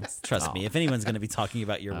 Oh, trust me, if anyone's going to be talking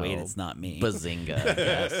about your weight, Oh, it's not me. bazinga.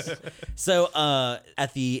 Yes. So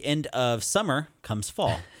at the end of summer comes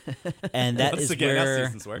fall, and that Once is again, how where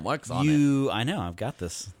seasons work. Mark's on it. I know, I've got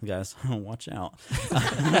this, guys. Watch out.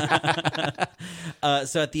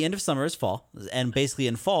 So at the end of summer is fall, and basically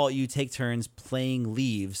in fall you take turns playing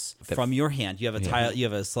leaves from your hand. You have a tile. You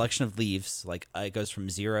have a selection of leaves. Like it goes from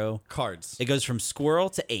 0. Cards. It goes from squirrel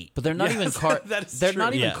to 8. But they're not even Yes, cards. that is They're true.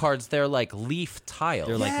 not even Yeah. cards. They're like leaf tiles.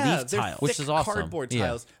 They're like yeah, leaf they're tiles. Which thick is awesome. cardboard Yeah.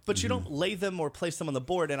 tiles, but you don't lay them or place them on the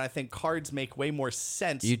board, and I think cards make way more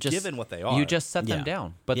sense given what they are. You just set them Yeah.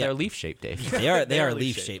 down, but Yeah. they're leaf shaped, Dave. They are They're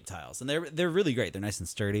leaf-shaped leaf-shaped. tiles, and they're really great. They're nice and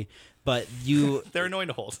sturdy. But They're annoying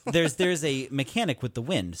to hold. there's a mechanic with the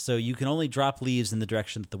wind, so you can only drop leaves in the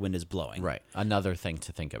direction that the wind is blowing. Right. Another thing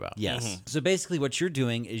to think about. Yes. So basically, what you're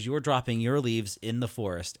doing is you're dropping your leaves in the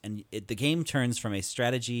forest, and the game turns from a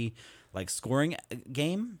strategy, like scoring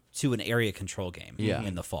game, to an area control game. Yeah.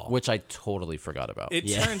 In the fall. Which I totally forgot about. It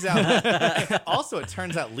Yeah. turns out. Also, it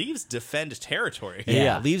turns out leaves defend territory. yeah,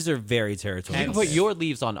 Yeah. leaves are very territorial. You can put your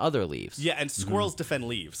leaves on other leaves. Yeah, and squirrels defend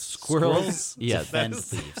leaves. Squirrels. Yeah. defend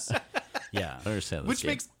That's- leaves. Yeah. I understand this Which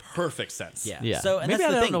game. makes perfect sense. Yeah. Yeah. So and maybe that's I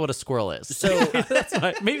the don't thing. know what a squirrel is. So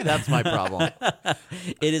Maybe that's my problem.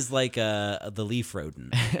 it is like the leaf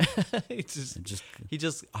rodent. he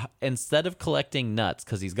just instead of collecting nuts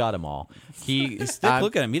because he's got them all,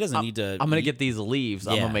 Look at him. He doesn't need to. I'm gonna get these leaves.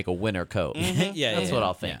 I'm Yeah. gonna make a winter coat. Yeah, That's yeah, what yeah.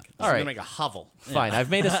 I'll think. Yeah. All All right. right, Make a hovel. fine. I've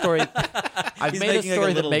made a story. I've He's made a making, like, a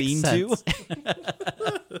story that little makes lean-to. sense.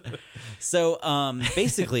 So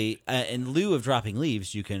basically, in lieu of dropping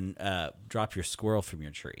leaves, you can drop your squirrel from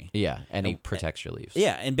your tree. Yeah, and he protects your leaves.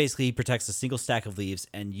 Yeah, and basically he protects a single stack of leaves,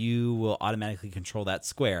 and you will automatically control that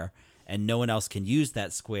square, and no one else can use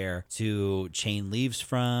that square to chain leaves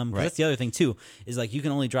from. 'Cause Right. That's the other thing too, is like you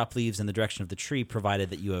can only drop leaves in the direction of the tree, provided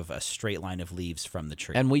that you have a straight line of leaves from the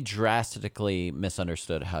tree. And we drastically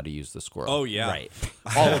misunderstood how to use the squirrel. Oh, yeah. Right.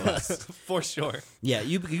 all of us. For sure. Yeah,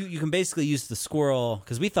 you can basically use the squirrel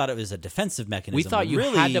because we thought it was a defensive mechanism. We thought when you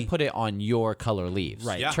really, had to put it on your color leaves.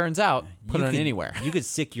 Right. Yeah. Turns out, put you it on could- anywhere. You could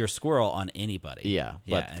sick your squirrel on anybody. Yeah,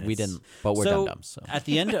 but and we it's- didn't- but we're so dum-dums, so. At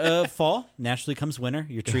the end of fall, naturally comes winter.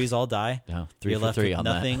 Your trees all die. Yeah, 3 You're for left 3 with on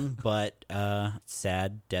that. nothing but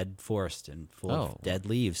sad, dead forest and full Oh. of dead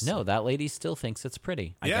leaves. No, that lady still thinks it's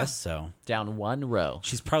pretty. I Yeah. guess so. Down one row.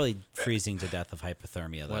 She's probably freezing to death of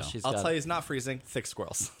hypothermia, though. Well, she's I'll got tell you, it's not freezing. Thick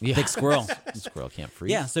squirrels. yeah. Thick squirrel. Squirrel can't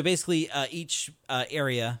freeze. Yeah, so basically each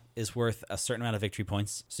area is worth a certain amount of victory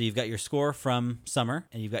points. So you've got your score from summer,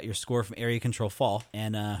 and you've got your score from area control fall,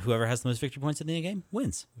 and whoever has the most victory points at the end of the game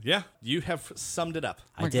wins. Yeah, you have summed it up.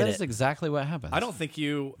 I Mark, did that it. is exactly what happened. I don't think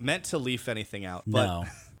you meant to leaf anything out. But, No.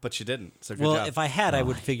 But you didn't. So good Well, job. if I had, I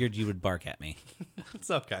would figured you would bark at me. It's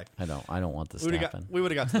okay. I don't want this We to would happen.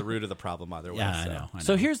 have got to the root of the problem either way. Yeah, I so. know.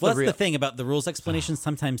 So here's well, the that's real- the thing about the rules explanations.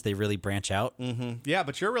 Sometimes they really branch out. Yeah,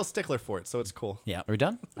 but you're a real stickler for it, so it's cool. Yeah, Are we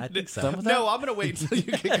done? I think so. Done with that? No, I'm going to wait until you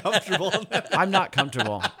get comfortable on that. I'm not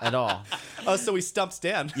comfortable at all. Oh, so we stumped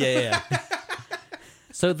Stan. Yeah.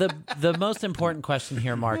 So the most important question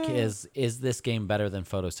here, Mark, is this game better than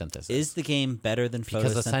Photosynthesis? Is the game better than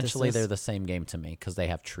because Photosynthesis? essentially they're the same game to me because they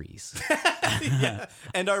have trees. Yeah.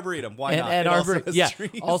 And Arboretum. Why not? and It also Arboretum. has Yeah.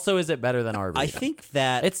 trees. Also, is it better than Arboretum? I think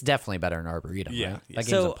that it's definitely better than Arboretum. Yeah, Right? yeah. That game's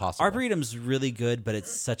so. impossible. Arboretum's really good, but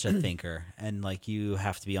it's such a thinker, and like you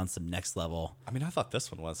have to be on some next level. I mean, I thought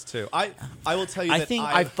this one was too. I will tell you I that think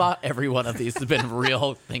I thought every one of these has been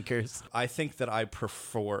real thinkers. I think that I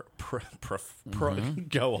prefer.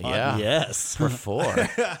 Go on. Yeah. Yes. For 4.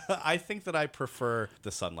 I think that I prefer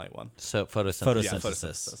the Sunlight one. So Photosynthesis. Yeah, Photosynthesis.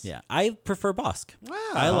 photosynthesis. Yeah, I prefer Bosk. Wow.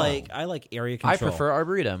 I like area control. I prefer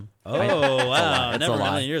Arboretum. Oh wow! That's Never a in a lie.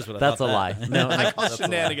 million years would I That's a thought lie. that. No, I call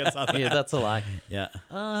shenanigans on that. yeah, that's a lie. Yeah.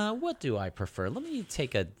 What do I prefer? Let me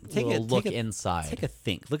take a Take little look a- inside. Take a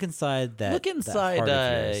think. Look inside that. Look that inside. heart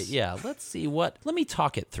of yours. Yeah, let's see what. Let me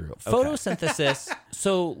talk it through. Photosynthesis.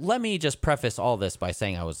 So let me just preface all this by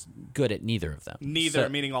saying I was good at neither of them. Neither, So,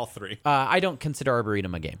 meaning all three. I don't consider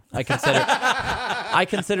Arboretum a game. I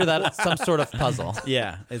consider that some sort of puzzle.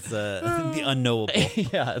 Yeah, it's the unknowable.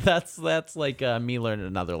 Yeah, that's like me learning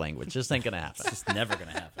another language. Just ain't gonna happen. It's just never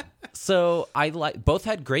gonna happen. So I like both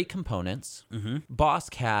had great components.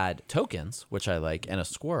 Bosk had tokens, which I like, and a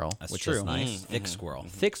squirrel, That's which true. is nice. Thick squirrel.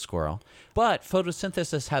 Thick squirrel. But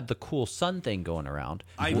Photosynthesis had the cool sun thing going around,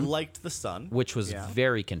 I liked the sun. which was Yeah.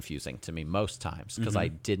 very confusing to me most times because I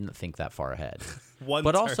didn't think that far ahead. One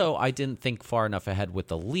But turn. also, I didn't think far enough ahead with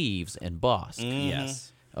the leaves and Bosk.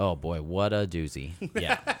 Yes. Oh boy, what a doozy.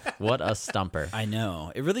 Yeah. What a stumper. I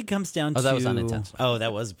know. It really comes down to. Oh, that was unintentional. Oh,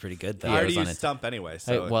 that was pretty good though. I Yeah, it already was used unintentional. stump anyway. Hey,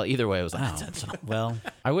 So well, either way, it was Wow. unintentional. Well,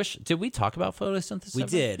 I wish. Did we talk about photosynthesis? we ever?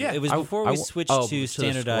 did. Yeah. It was before we switched to to the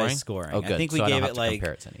standardized scoring. Oh, good. I think we So I don't gave have it to like.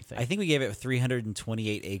 compare it to anything. I think we gave it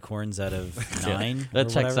 328 acorns out of 9. That or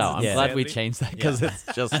checks whatever. out. I'm Yeah. glad we Insanity. changed that because it's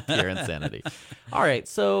just pure insanity. All right,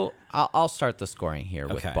 so I'll start the scoring here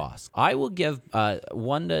with Okay. Bosk. I will give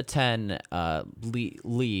 1 to 10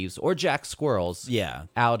 leaves or jack squirrels. Yeah.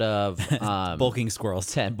 Out of Bulking squirrels.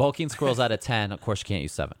 10 bulking squirrels out of 10. Of course, you can't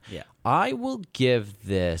use 7. Yeah. I will give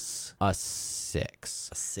this a 6.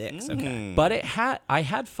 6. Okay. But I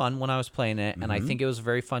had fun when I was playing it, and I Mm-hmm. think it was a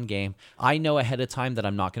very fun game. I know ahead of time that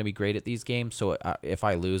I'm not going to be great at these games, so if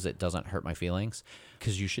I lose, it doesn't hurt my feelings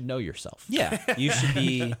because you should know yourself. Yeah. You should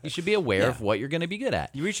be. You should be aware of what you're going to be good at.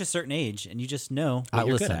 You reach a certain age and you just know what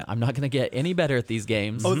you're Listen, good at. I'm not going to get any better at these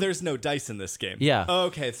games. Oh, there's no dice in this game. Yeah.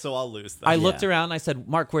 Okay, so I'll lose then. I looked around and I said,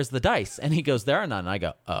 Mark, where's the dice? And he goes, there are none. And I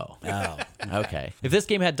go, oh. Oh. Okay. If this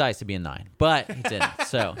game had dice, it'd be a 9, but it didn't.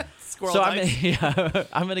 So, Squirrel so dice.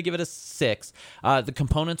 I'm gonna give it a 6. The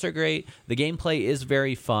components are great. The gameplay is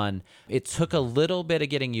very fun. It took a little bit of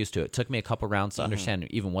getting used to it. It took me a couple rounds to understand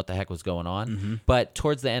even what the heck was going on. But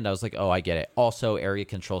towards the end, I was like, oh, I get it. Also, area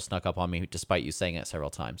control snuck up on me, despite you saying it several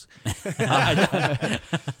times.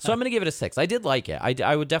 So I'm gonna give it a 6. I did like it.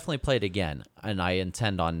 I would definitely play it again, and I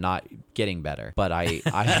intend on not getting better. But I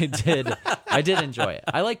did enjoy it.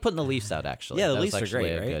 I like putting the leaves out actually. Yeah, the That was leaves are actually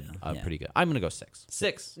great, a right? good, Yeah. pretty good. I'm gonna go 6.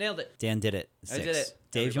 6. Nailed it. Dan did it. I 6. did it.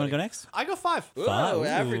 Dave, you want to go next? I go 5. Five.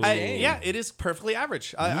 average Ooh. game. Yeah, it is perfectly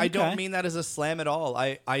average. I don't Okay. mean that as a slam at all.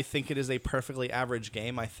 I think it is a perfectly average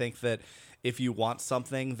game. I think that if you want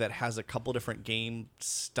something that has a couple different game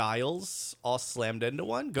styles all slammed into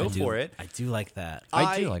one, go for it. I do like that.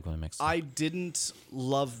 I do like when it mixes. I didn't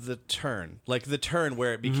love the turn, like the turn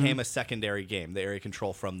where it became a secondary game, the area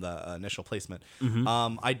control from the initial placement.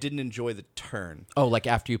 I didn't enjoy the turn. Oh, like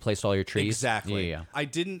after you placed all your trees? Exactly. Yeah. I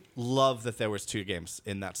didn't love that there was 2 games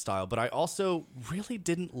in that style, but I also really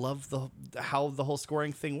didn't love how the whole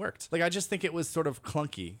scoring thing worked. Like I just think it was sort of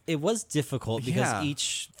clunky. It was difficult because Yeah.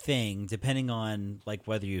 each thing, depending on like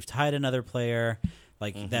whether you've tied another player,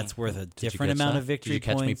 like that's worth a Did you different catch amount that? of victory Did you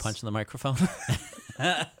catch points. me punching the microphone?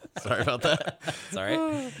 Sorry about that.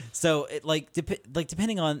 Sorry. So it like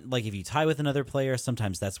depending on like if you tie with another player,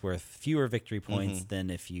 sometimes that's worth fewer victory points than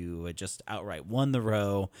if you had just outright won the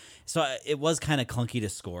row. So it was kind of clunky to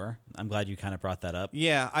score. I'm glad you kind of brought that up.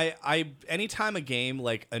 Yeah, I anytime a game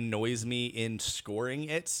like annoys me in scoring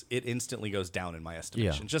it instantly goes down in my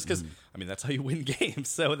estimation. Yeah. Just because I mean that's how you win games,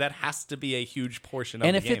 so that has to be a huge portion of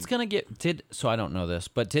And the if game. it's gonna so I don't know this,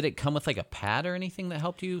 but did it come with like a pad or anything that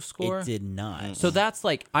helped you score? It did not. So that's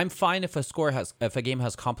like I'm fine if a game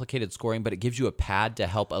has complicated scoring, but it gives you a pad to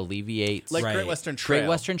help alleviate. like Right. Great Western Trail. Great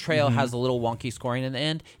Western Trail has a little wonky scoring in the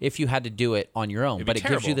end if you had to do it on your own. be But it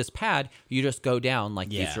gives you terrible. this pad. You just go down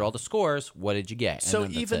like Yeah. these are all the scores. What did you get? And So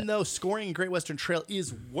then that's even it. though scoring in Great Western Trail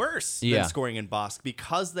is worse Yeah. than scoring in Bosk,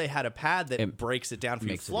 because they had a pad that It breaks it down for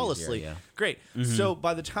you makes it flawlessly, Yeah. Great. So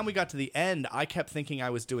by the time we got to the end, I kept thinking I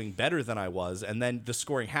was doing better than I was, and then the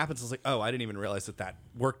scoring happens. I was like, oh, I didn't even realize that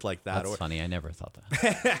worked like that. That's funny. I never thought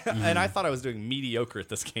that. And I thought I was doing mediocre at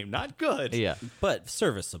this game. Not good. Yeah. But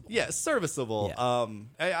serviceable. Yeah, serviceable. Yeah.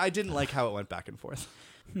 I didn't like how it went back and forth.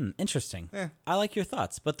 Interesting. I like your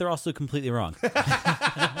thoughts, but they're also completely wrong.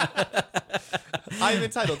 I'm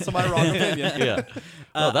entitled to my wrong opinion. Yeah.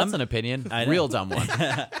 Oh, that's an opinion. Real dumb one.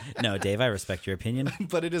 No, Dave, I respect your opinion.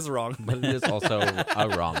 But it is wrong. But it is also a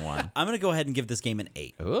wrong one. I'm going to go ahead and give this game an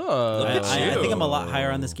 8. Oh. I think I'm a lot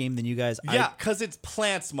higher on this game than you guys. Yeah, because it's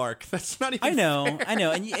plants, Mark. That's not even I know.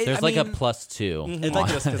 And There's like a +2. It's on like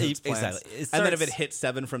it. just 'cause it's plants. Exactly. It And then if starts- it hits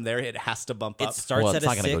 7 from there, it has to bump up. It starts Well, at it's a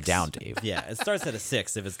not 6. gonna go down, Dave. Yeah, it starts at a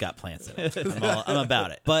 6 if it's got plants in it. I'm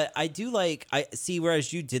about it. But I do like. I see.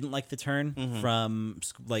 Whereas you didn't like the turn from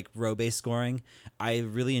like row based scoring, I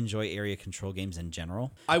really enjoy area control games in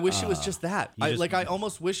general. I wish it was just that. just- I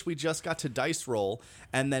almost wish we just got to dice roll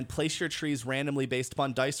and then place your trees randomly based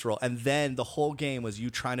upon dice roll, and then the whole game was you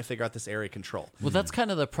trying to figure out this area control. Well, that's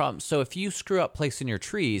kind of the problem. So if you screw up placing your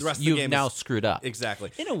trees, The rest of the you've game now is- screwed up.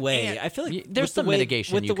 Exactly. In a way, And- I feel like there's with the some way-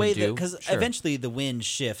 mitigation with you the can way do. because Sure. eventually the wind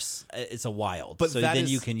shifts. It's a wild, But so that then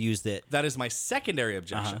is- you can use it. That is my secondary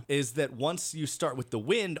objection, is that once you start with the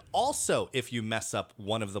wind, also if you mess up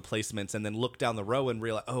one of the placements and then look down the row and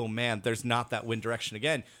realize, oh man, there's not that wind direction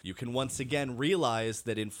again, you can once again realize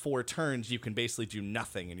that in 4 turns you can basically do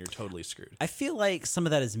nothing and you're totally screwed. I feel like some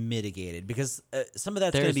of that is mitigated because some of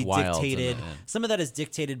that's going to There's be wilds in dictated. it. Some of that is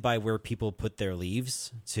dictated by where people put their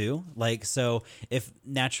leaves too. Like, so if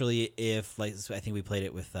naturally, so I think we played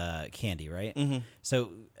it with Candy, right? Mm-hmm.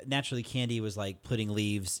 So naturally, Candy was like putting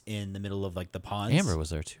leaves in the middle of like the ponds. Amber was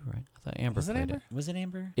there too, right? I thought Amber played Amber? it. Was it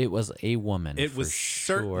Amber? It was a woman. It for was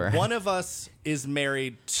sure. certain. One of us is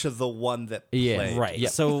married to the one that Yeah. played. Right. Yeah.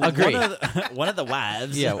 So Agreed. one of the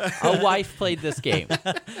wives. Yeah, a wife played this game.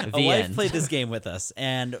 A The wife end. played this game with us,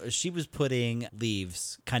 and she was putting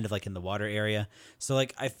leaves kind of like in the water area. So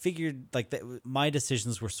like I figured like that my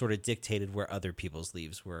decisions were sort of dictated where other people's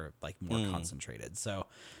leaves were like more concentrated. So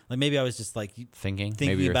like maybe I was just like Thinking. thinking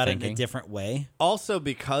Maybe you're about it in thinking. a different way. Also,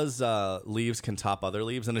 because leaves can top other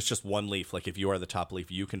leaves, and it's just one leaf. Like if you are the top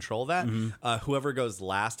leaf, you control that. Whoever goes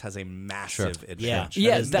last has a massive advantage.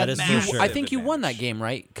 Yeah. Yeah, That is for you, sure. I think you won that game,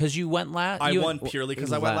 right? Because you went last. I won purely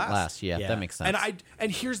 'cause I went last. Yeah, Yeah. that makes sense.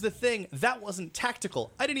 And here's the thing, that wasn't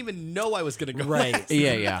tactical. I didn't even know I was going to go Right. last.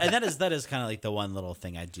 Yeah. And that is kind of like the one little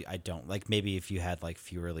thing I don't like. Maybe if you had like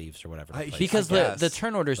fewer leaves or whatever. I- like- because I the guess,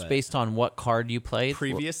 turn order is based on what card you played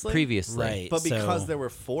Previously? Previously, Right. But because So- there were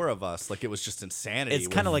 4 of us, like it was just insanity. it's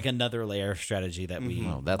kind of like another layer of strategy that we.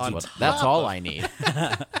 Oh, that's On what. top That's all of- I need.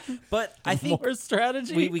 But I think More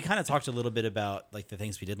strategy. we kind of talked a little bit about like the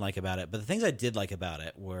things we didn't like about it, but the things I did like about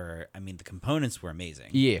it were, I mean, the components were amazing.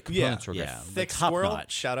 yeah, components were yeah. good. Thick top Squirrel,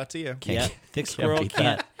 notch. shout out to you. Yeah, thick squirrel beat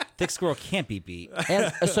can't. Thick squirrel can't be beat.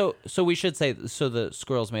 And so we should say, so the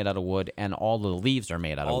squirrel's made out of wood, and all the leaves are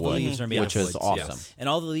made out All of the wood, leaves are made which out is of wood, awesome. yes. And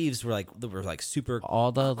all the leaves were like super.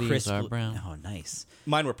 All the leaves crisp. are brown, Oh, nice.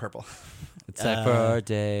 Mine were purple. except for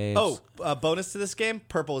Dave's. Oh, bonus to this game,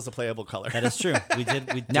 purple is a playable color. That is true. We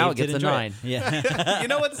did. We Now Dave it gets did a enjoy 9. Yeah. You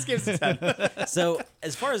know what? This game's a 10. So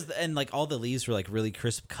as far as and like all the leaves were like really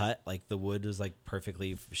crisp cut, like the wood was like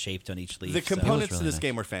perfectly shaped on each leaf. The so- components really to this nice.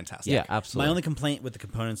 game were fantastic. yeah, absolutely. My only complaint with the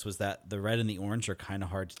components was that the red and the orange are kind of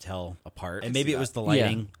hard to tell apart, and maybe see it was that. the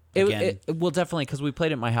lighting. Yeah. Again, Well, definitely, because we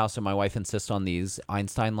played at my house, and my wife insists on these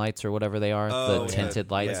Einstein lights or whatever they are, Oh, the yeah.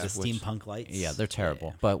 tinted lights. Yeah. the which- steampunk lights. yeah, they're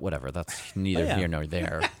terrible. But whatever, that's neither yeah. here nor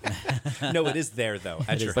there. No, it is there though.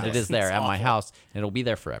 At your But it house. is there It's at my awful. house, and it'll be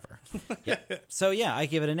there forever. So yeah, I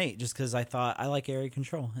give it an 8 just because I thought I like area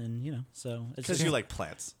control, and you know, so it's Because just- you like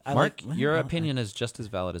plants. I Mark, like, your well, opinion is just as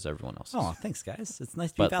valid as everyone else's. Oh, thanks, guys. It's nice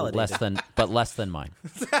to be but validated. less than mine.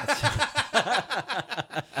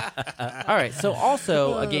 All right. So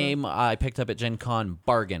also a game I picked up at Gen Con,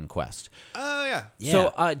 Bargain Quest. Oh yeah. Yeah.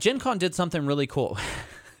 So Gen Con did something really cool.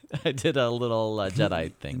 I did a little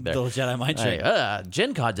Jedi thing there. The Jedi mind trick.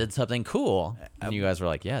 Gen Con did something cool. And you guys were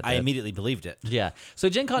like, yeah, it I did. immediately believed it. Yeah. So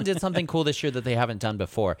Gen Con did something cool this year that they haven't done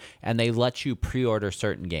before, and they let you pre-order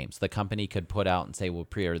certain games. The company could put out and say, we'll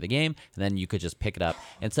pre-order the game, and then you could just pick it up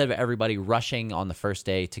instead of everybody rushing on the first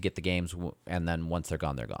day to get the games, and then once they're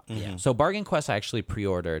gone, they're gone. Yeah. So Bargain Quest I actually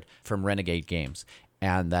pre-ordered from Renegade Games.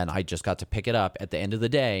 And then I just got to pick it up at the end of the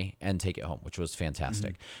day and take it home, which was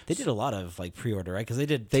fantastic. They did a lot of like pre-order, right? Because they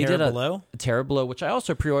did They Terra did Below. Terra Below, which I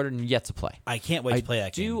also pre-ordered and yet to play. I can't wait to play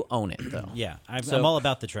that game. Do own it though. Yeah, I'm So- all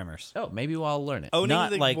about the Tremors. Oh, maybe I'll learn it. Owning Not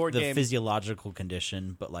the like board the game, physiological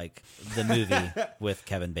condition, but like the movie with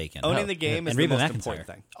Kevin Bacon. owning the game is And the Reba most McEntire. important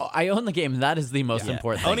thing. Oh, I own the game. That is the most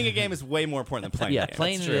important thing. Owning a game is way more important than playing. Yeah, a game.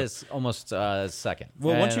 playing That's it true. is almost second.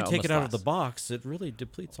 Well, once you And take it out of the almost box, it really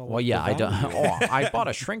depletes all. Well, of yeah, the I don't. value. Oh, I bought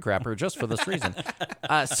a shrink wrapper just for this reason.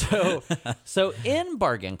 So in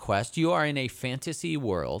Bargain Quest, you are in a fantasy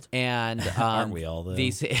world, and Aren't we all, though?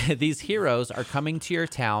 these heroes are coming to your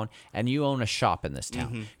town, and you own a shop in this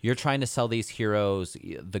town. You're trying to sell these heroes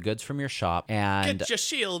the goods from your shop, and Get your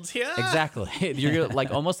shields here. exactly, you're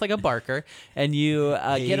like almost like a barker, and you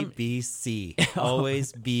get them. ABC.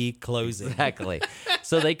 Always be closing. Exactly.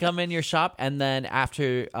 So they come in your shop, and then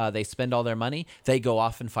after they spend all their money, they go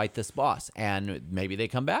off and fight this boss. And maybe they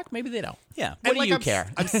come back, maybe they don't. Yeah. What And, do like, you I'm,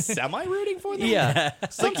 care? I'm semi rooting for them. Yeah.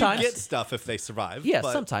 Like, Sometimes. you get stuff if they survive. Yeah,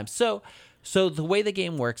 but sometimes. So the way the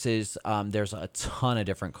game works is there's a ton of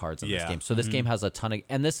different cards in this Yeah. game. So this game has a ton of,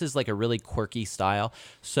 and this is like a really quirky style.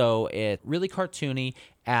 So it's really cartoony,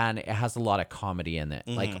 and it has a lot of comedy in it.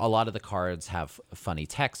 Like a lot of the cards have funny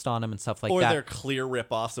text on them and stuff like Or that. they're clear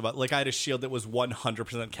rip-offs about, like, I had a shield that was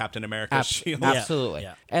 100% Captain America's shield. Absolutely.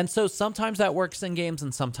 Yeah. And so sometimes that works in games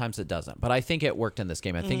and sometimes it doesn't. But I think it worked in this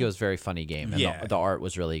game. I think it was a very funny game. And Yeah. the art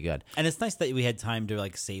was really good. And it's nice that we had time to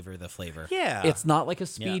like savor the flavor. Yeah. It's not like a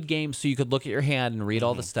speed game, so you could look at your hand and read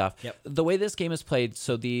all the stuff. Yep. The way this game is played,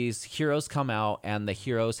 so these heroes come out, and the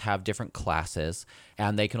heroes have different classes,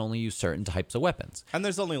 and they can only use certain types of weapons. And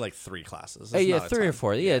there's only like 3 classes. Yeah, It's not a 3 or ton.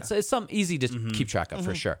 4. Yeah, it's some easy to keep track of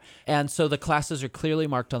for sure. And so the classes are clearly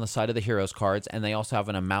marked on the side of the heroes cards, and they also have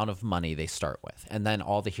an amount of money they start with. And then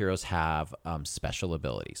all the heroes have special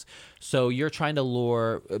abilities. So you're trying to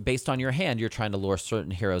lure, based on your hand, you're trying to lure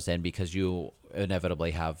certain heroes in because you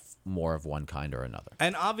inevitably have more of one kind or another.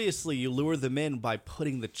 And obviously, you lure them in by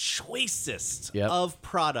putting the choicest Yep. of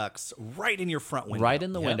products right in your front window. Right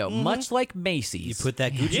in the window, much like Macy's. You put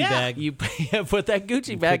that Gucci Yeah. bag. You put that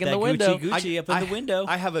Gucci bag put in that the window. Gucci up in the window.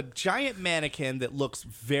 I have a giant mannequin that looks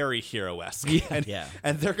very hero-esque. And, Yeah.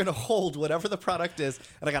 and they're going to hold whatever the product is,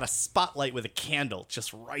 and I got a spotlight with a candle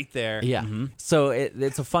just right there. Yeah. So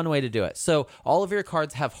it's a fun way to do it. So all of your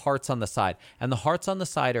cards have hearts on the side, and the hearts on the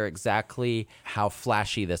side are exactly how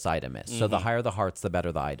flashy this item is. So the higher the hearts, the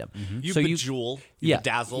better the item. You so bejewel, you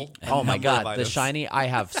bedazzle. Oh a my number of God, the items. shiny! I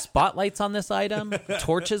have spotlights on this item,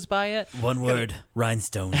 torches by it. One word: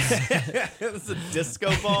 rhinestones. It's a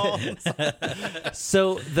disco ball.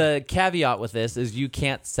 So the caveat with this is you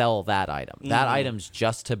can't sell that item. That item's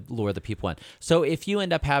just to lure the people in. So if you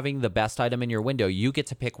end up having the best item in your window, you get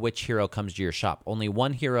to pick which hero comes to your shop. Only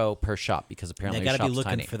one hero per shop because apparently They your got to be shop's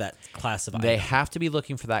looking tiny. for that class of They item. have to be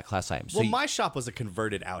looking for that class item. So Well, my shop was a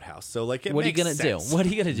converted outhouse, so like it what are you makes gonna sense. do? What are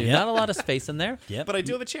you gonna do? Yep. Not a lot of space in there. Yep. But I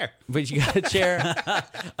do have a chair. But you got a chair.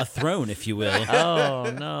 A throne, if you will.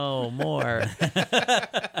 Oh no, more.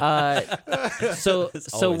 So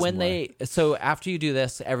always when more. so after you do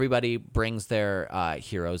this, everybody brings their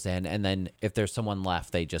heroes in, and then if there's someone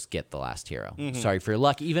left, they just get the last hero. Sorry for your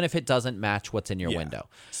luck, even if it doesn't match what's in your Yeah. window.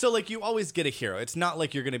 So like you always get a hero. It's not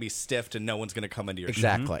like you're going to be stiffed and no one's going to come into your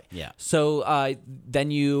shop. Exactly. Yeah. So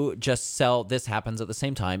then you just sell. This happens at the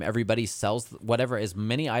same time. Everybody sells whatever, as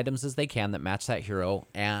many items as they can that match that hero,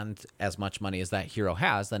 and as much money as that hero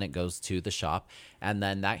has. Then it goes to the shop, and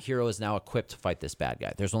then that hero is now equipped to fight this bad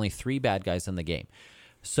guy. There's only 3 bad guys in the game.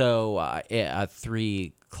 So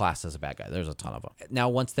 3 classes of bad guy. There's a ton of them. Now,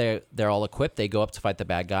 once they're all equipped, they go up to fight the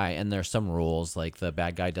bad guy, and there's some rules. Like the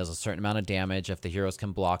bad guy does a certain amount of damage. If the heroes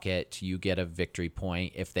can block it, you get a victory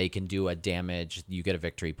point. If they can do a damage, you get a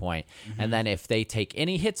victory point. And then if they take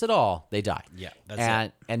any hits at all, they die. Yeah,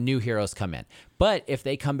 that's and new heroes come in. But if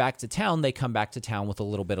they come back to town, they come back to town with a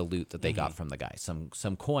little bit of loot that they got from the guy, some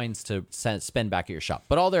coins to spend back at your shop.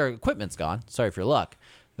 But all their equipment's gone. Sorry for your luck.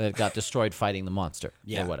 That got destroyed fighting the monster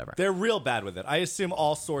or whatever. They're real bad with it. I assume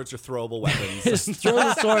all swords are throwable weapons. Just throw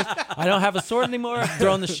the sword. I don't have a sword anymore.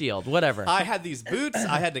 Throw in the shield. Whatever. I had these boots.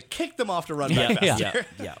 I had to kick them off to run back faster.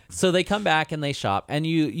 Yeah. So they come back and they shop, and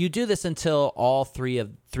you do this until all 3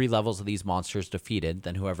 levels of these monsters defeated.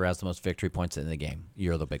 Then whoever has the most victory points in the game,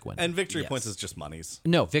 you're the big winner. And victory Yes. points is just monies.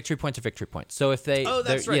 No, victory points are victory points. So if they, Oh,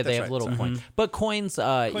 that's they're- right, yeah, they that's have right. little coins, but coins,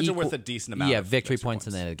 Coins are worth a decent amount Yeah, of victory victory points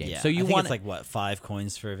in points. the end of the game. Yeah. So you I think want it's like what, 5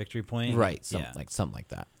 coins for a victory point? right, Yeah. something like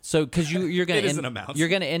that. So, because you're gonna It is an amount. you're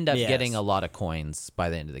gonna end up Yes. getting a lot of coins by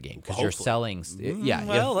the end of the game because you're Hopefully. selling. Yeah,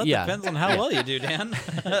 Well, that yeah. depends on how well you do, Dan.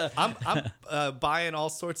 I'm buying all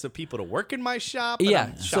sorts of people to work in my shop. And Yeah,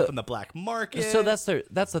 I'm so- shopping the black market. So that's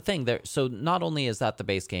the thing there. So not only is that the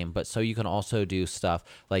base game, but so you can also do stuff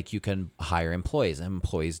like you can hire employees, and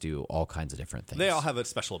employees do all kinds of different things. they all have a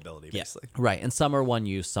special ability, basically. right, and some are one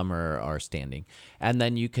use, some are standing, and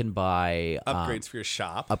then you can buy Upgrades for your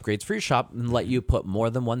shop. upgrades for your shop and let you put more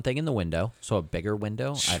than one thing in the window, so a bigger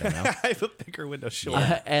window. I don't know. I have a bigger window, sure.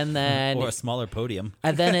 And then Or a smaller podium.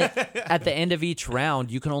 And then at the end of each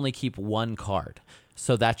round, you can only keep one card.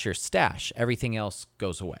 So that's your stash. Everything else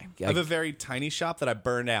goes away. I have a very tiny shop that I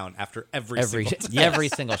burn down after every single time. every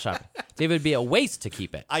single shop. It would be a waste to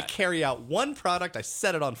keep it. I carry out one product, I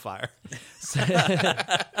set it on fire.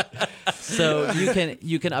 So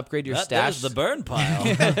you can upgrade your stash. There's the burn pile.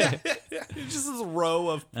 It's just this row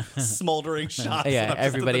of smoldering shops. and Yeah, I'm just to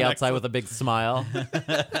everybody the next outside one. with a big smile.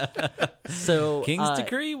 So King's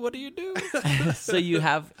decree. What do you do? so you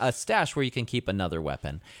have a stash where you can keep another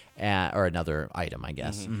weapon or another item, I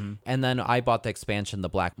guess. And then I bought the expansion, the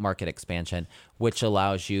black market expansion, which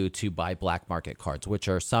allows you to buy black market cards, which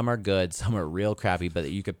are some are good, some are real crappy, but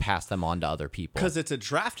you could pass them on to other people. Because it's a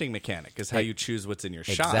drafting mechanic, is how you choose what's in your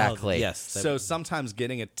shop. Exactly. Yes. So sometimes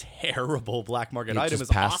getting a terrible black market You item just is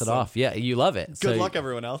pass awesome. it off. Yeah, you love it. Good So- luck,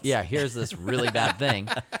 everyone else. Yeah, here's this really bad thing.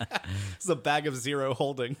 It's a bag of zero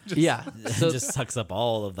holding. Just- Yeah. So it just sucks up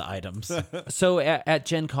all of the items. So at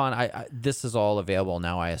Gen Con, I this is all available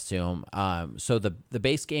now, I assume. So the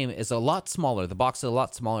base game is a lot smaller. The box is a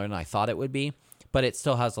lot smaller than I thought it would be, but it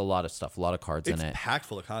still has a lot of stuff, a lot of cards It's in it. packed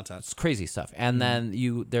full of content. It's crazy stuff. And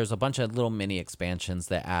then there's a bunch of little mini expansions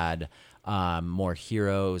that add more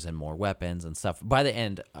heroes and more weapons and stuff. By the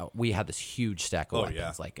end, we had this huge stack of Oh, weapons,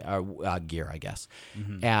 yeah. like gear, I guess,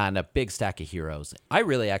 and a big stack of heroes. I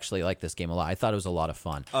really actually like this game a lot. I thought it was a lot of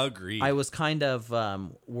fun. Agreed. I was kind of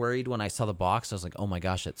worried when I saw the box. I was like, oh my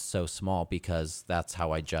gosh, it's so small, because that's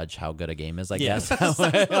how I judge how good a game is, I guess.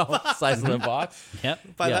 Size of the box.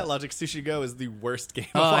 Yep. By yeah. that logic, Sushi Go is the worst game.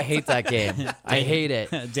 Oh, of all I hate that game. I hate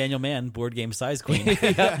it. Daniel Mann, board game size queen.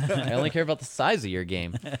 I only care about the size of your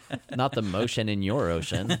game, not the motion in your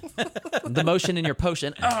ocean. The motion in your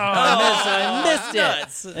potion. Oh, I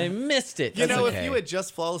missed it. I missed it. You That's know, okay. if you had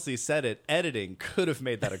just flawlessly said it, editing could have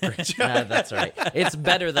made that a great job. That's right. It's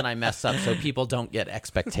better than I mess up, so people don't get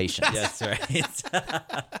expectations. That's right.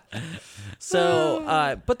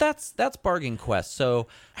 So, but that's Bargain Quest. So,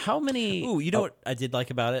 how many? Ooh, you know what I did like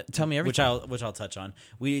about it? Tell me everything. Which I'll touch on.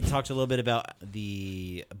 We talked a little bit about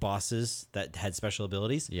the bosses that had special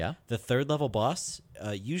abilities. Yeah. The third level boss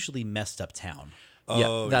usually messed up town.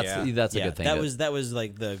 Oh, yeah, yeah. that's a good thing. That was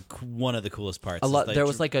like one of the coolest parts. a is lot. like There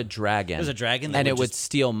was like a dragon. There was a dragon that and would it would just-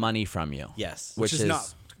 steal money from you. yes. Which is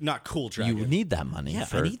not cool, Dragon. You need that money. Yeah,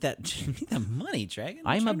 for, I need that. I need that money, Dragon.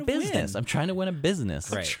 I'm a trying to business. win. I'm trying to win a business.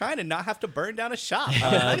 Right. Trying to not have to burn down a shop.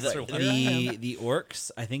 The orcs,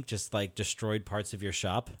 I think, just like destroyed parts of your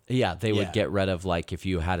shop. Yeah, they would Yeah. get rid of, like, if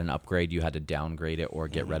you had an upgrade, you had to downgrade it or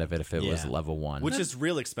get rid of it if it was Yeah. level 1. Which is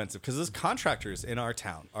real expensive because those contractors in our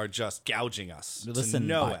town are just gouging us Listen, to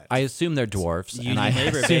no end. I assume they're dwarves, Union and I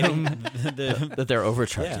labor, assume the, that they're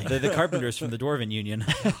overcharging. they're the carpenters from the Dwarven Union.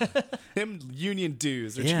 Them union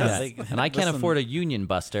dues are Yeah. just And I can't Listen. afford a union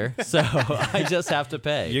buster, so I just have to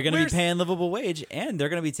pay. You're going to be Where's- paying livable wage, and they're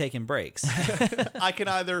going to be taking breaks. I can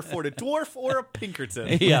either afford a dwarf or a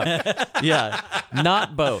Pinkerton. yeah,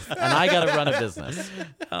 not both. And I got to run a business.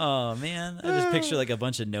 Oh man, I just picture like a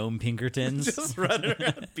bunch of gnome Pinkertons. Just running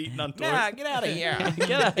around beating on doors. get out of here!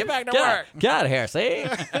 Get back to work. Get out of here, see?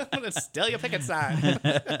 I'm gonna steal your picket sign.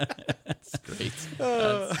 Great.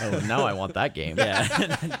 Oh, now I want that game.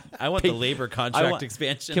 Yeah, I want the labor contract want-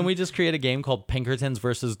 expansion. Can we just create a game called Pinkertons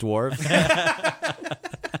versus Dwarves?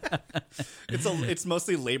 It's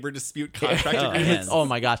mostly labor dispute contract Oh, agreements. man. Oh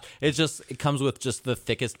my gosh. It comes with just the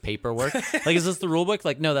thickest paperwork. Like, is this the rule book?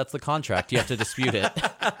 Like, no, that's the contract. You have to dispute it.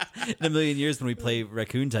 In a million years, when we play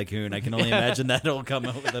Raccoon Tycoon, I can only imagine that it'll come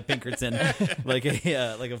out with a Pinkerton, like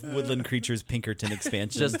a woodland creatures Pinkerton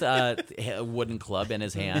expansion. Just a wooden club in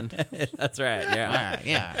his hand. That's right. Yeah,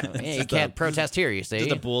 Yeah. You can't protest here, you see.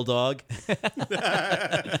 just a bulldog.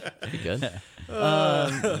 Pretty good.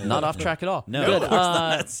 Not off track at all. No, Good. of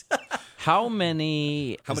course not. How How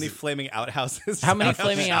many many flaming outhouses? How many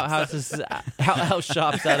flaming outhouses, outhouse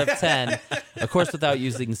shops out of 10, of course, without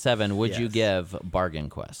using 7, would you Yes. give Bargain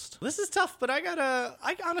Quest? This is tough, but I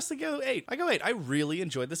honestly go 8. I go 8. I really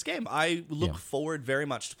enjoyed this game. I look Yeah. forward very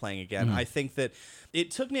much to playing again. I think that It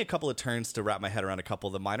took me a couple of turns to wrap my head around a couple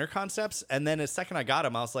of the minor concepts, and then the second I got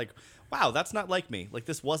them, I was like, wow, that's not like me. Like,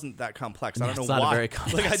 this wasn't that complex. I don't It's know not a why. very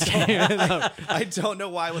complex I don't know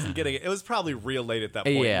why I wasn't getting it. It was probably real late at that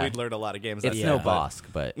point. Yeah. We'd learned a lot of games. It's that no day, but- Bosk,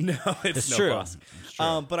 but No, it's no true. Bosk. It's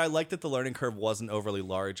true. But I like that the learning curve wasn't overly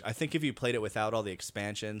large. I think if you played it without all the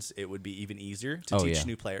expansions, it would be even easier to Oh, teach yeah.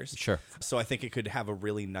 new players. Sure. So I think it could have a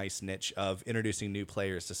really nice niche of introducing new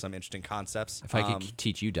players to some interesting concepts. if I could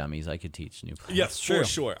teach you dummies, I could teach new players. Yeah, true. for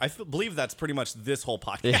sure. Believe that's pretty much this whole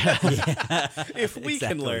podcast. If we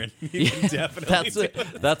can Exactly. learn, you can definitely do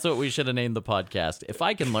it. That's what we should have named the podcast. If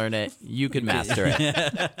I can learn it, you can master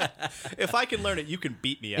it. If I can learn it, you can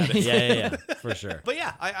beat me at it. yeah, for sure. But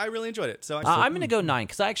yeah, I really enjoyed it. So I'm gonna go 9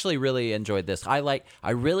 because I actually really enjoyed this. I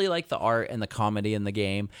really like the art and the comedy in the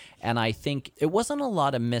game, and I think it wasn't a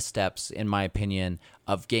lot of missteps, in my opinion,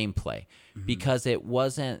 of gameplay because it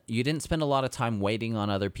wasn't. You didn't spend a lot of time waiting on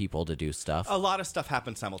other people to do stuff. a lot of stuff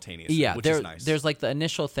happened simultaneously, Yeah, which is nice. there's like the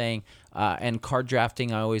initial thing, and card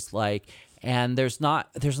drafting I always like. And there's not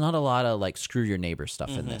a lot of like screw your neighbor stuff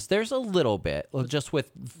in this. There's a little bit just with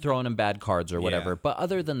throwing in bad cards or whatever. Yeah. But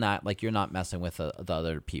other than that, like you're not messing with the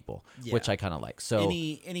other people, which I kind of like. So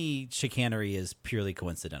Any chicanery is purely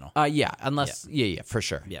coincidental. yeah, unless yeah, for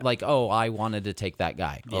sure. Yeah. Like I wanted to take that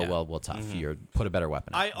guy. Yeah. Oh well, tough. You're put a better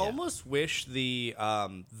weapon. I almost wish the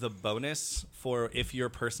bonus for if your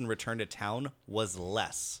person returned to town was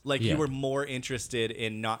less. Like Yeah. you were more interested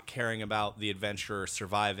in not caring about the adventurer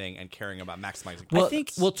surviving and caring about maximizing. Well,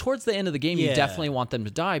 think- towards the end of the game, you Yeah. definitely want them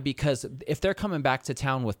to die because if they're coming back to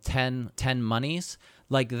town with 10 monies,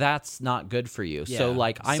 like that's not good for you. So Yeah.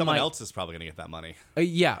 like I Someone might, else is probably going to get that money.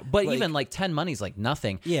 yeah, but Like- even like 10 money's like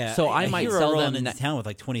nothing. Yeah. So I a might hero sell rolling them. into town with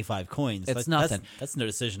like 25 coins. It's Like, nothing. That's no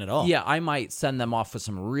decision at all. Yeah, I might send them off with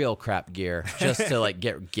some real crap gear just to like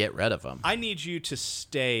get rid of them. I need you to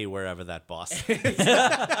stay wherever that boss is.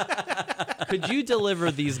 Could you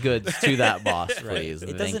deliver these goods to that boss, please? It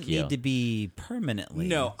Thank doesn't you. need to be permanently.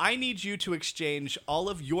 No, I need you to exchange all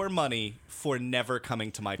of your money for never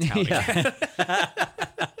coming to my town again.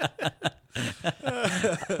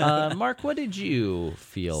 Mark, what did you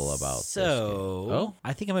feel about this game? So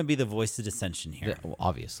I think I'm gonna be the voice of dissension here. Well,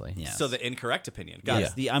 obviously. Yeah. So the incorrect opinion. Got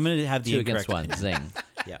Yes, it. I'm gonna have the 2 incorrect against 1. opinion. Zing.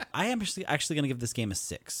 Yeah, I am actually gonna give this game a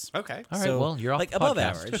 6. Okay. All right, well, you're off like the above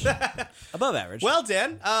podcast. average. Above average. Well,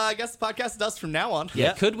 Dan, I guess the podcast is us from now on.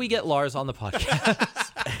 Yeah. Could we get Lars on the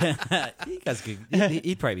podcast? you guys could.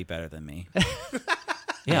 He'd probably be better than me.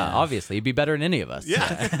 Yeah, obviously. He'd be better than any of us. Yeah.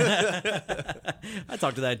 I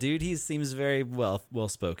talked to that dude. He seems very well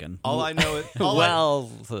spoken. All I know is Well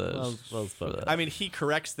spoken. I mean, he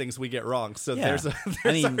corrects things we get wrong. So Yeah. there's I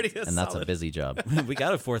mean, already a and that's a solid- busy job. We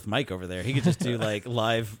got a fourth mic over there. He could just do like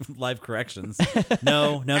live corrections.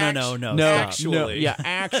 No. No, stop. Actually. no, yeah,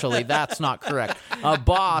 actually, that's not correct. A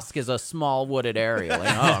bosk is a small wooded area.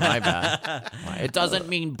 Like, oh, my bad. It doesn't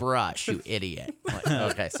mean brush, you idiot. Like,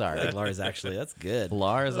 okay, sorry. Lars, actually, that's good.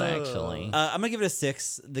 Lars, actually. I'm gonna give it a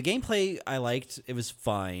 6. The gameplay I liked. It was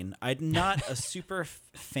fine. I'm not a super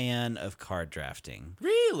fan of card drafting.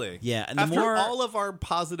 Really? Yeah, and the after more- all of our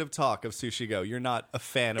positive talk of Sushi Go, you're not a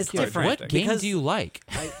fan of It's card different. What drafting. game because- do you like?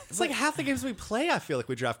 It's like half the games we play, I feel like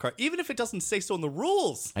we draft cards, even if it doesn't say so in the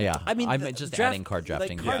rules. Yeah, I mean, I'm just adding card drafting.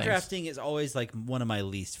 Like, to card things. drafting is always like one of my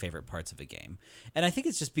least favorite parts of a game, and I think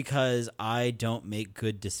it's just because I don't make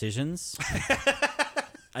good decisions.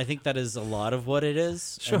 I think that is a lot of what it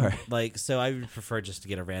is. Sure. And, like, so I would prefer just to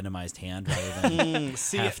get a randomized hand rather than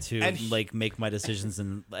See, have to and like make my decisions.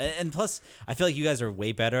 And plus, I feel like you guys are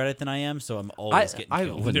way better at it than I am, so I'm always getting I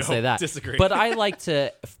killed. wouldn't No, say that. disagree. But I like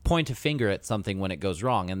to point a finger at something when it goes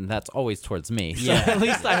wrong, and that's always towards me. So Yeah. at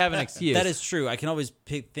least I have an excuse. That is true. I can always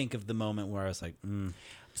think of the moment where I was like,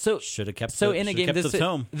 so. should have kept. So the, in a shoulda game, kept this the is,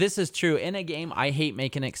 tome. this is true. In a game, I hate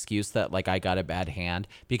making an excuse that like I got a bad hand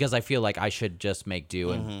because I feel like I should just make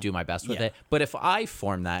do and do my best with Yeah. it. But if I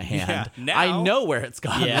form that hand, now- I know where it's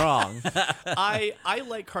gone Yeah. wrong. I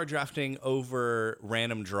like card drafting over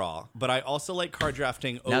random draw, but I also like card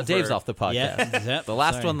drafting over. Now Dave's off the podcast. Yeah, The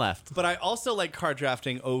last sorry. one left. But I also like card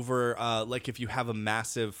drafting over, like if you have a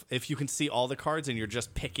massive, if you can see all the cards and you're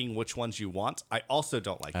just picking which ones you want. I also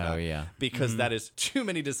don't like that. Oh, yeah. because that is too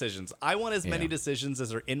many decisions. I want as many Yeah. decisions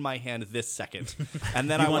as are in my hand this second, and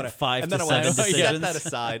then You I want want 5 and then to I want to 7 set decisions? that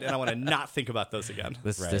aside, and I want to not think about those again.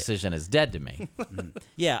 This Right. decision is dead to me.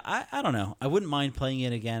 Yeah, I don't know. I wouldn't mind playing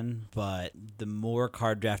it again, but the more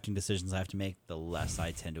card drafting decisions I have to make, the less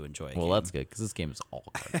I tend to enjoy it. Well, that's good because this game is all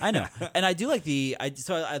card. I know, and I do like I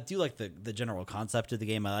do like the general concept of the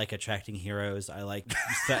game. I like attracting heroes. I like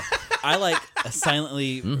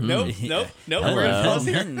silently. Nope. We're in Hello. pause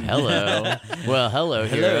here. Hello. Well, hello, Hello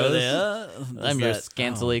heroes. there. I'm your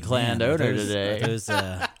scantily clad odor today. Are those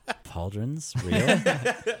pauldrons real?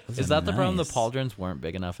 Is that the problem? The nice. pauldrons weren't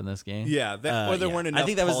big enough in this game? Yeah, or there Yeah. weren't enough. I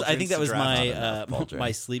think that was pauldrons to my draft on. pauldrons.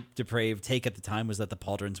 my sleep depraved take at the time was that the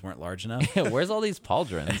pauldrons weren't large enough. Where's all these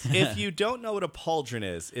pauldrons? If you don't know what a pauldron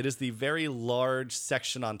is, it is the very large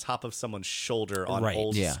section on top of someone's shoulder on Right.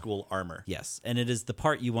 old Yeah. school armor. Yes, and it is the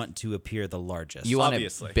part you want to appear the largest. You want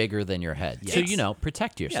Obviously. it bigger than your head. So,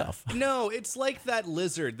 protect yourself. No, it's like that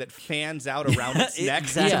lizard that fans out around its neck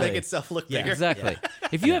Exactly. to make itself look Yeah. bigger. Exactly.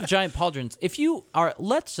 If you have giant pauldrons, if you are,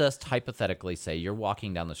 let's just hypothetically say you're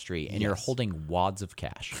walking down the street and you're holding wads of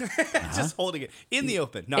cash. Just holding it in the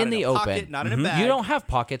open, not In in the a open. pocket, not in a bag. You don't have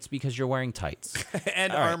pockets because you're wearing tights.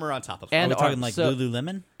 and armor on top of it. Are And we talking are- like so-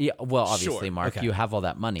 Lululemon? Yeah, well, obviously, Sure. Mark, Okay. you have all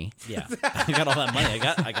that money. Yeah, I got all that money. I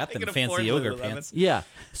got them can afford fancy yoga Lululemon. pants. Yeah.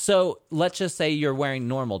 So let's just say you're wearing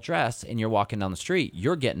normal dress and you're walking down the street.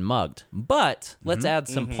 You're getting mugged. But let's add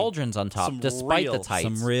some pauldrons on top, Some despite real- the tights.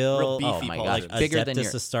 Some real, beefy oh my pauldrons. gosh, Like bigger than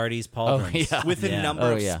your. Astartes pauldrons. yeah. with a Yeah. number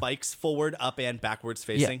Oh, of yeah. spikes forward, up, and backwards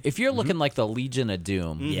Yeah, facing. if you're looking like the Legion of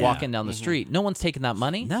Doom Yeah. walking down the street, no one's taking that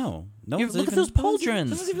money. No, no. You- one's look at even- those no one's even- pauldrons.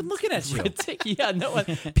 No one's even looking at you. Yeah, no one.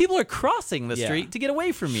 People are crossing the Yeah. street to get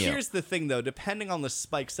away from you. Here's the thing, though. Depending on the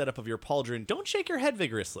spike setup of your pauldron, don't shake your head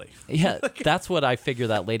vigorously. Yeah, that's what I figure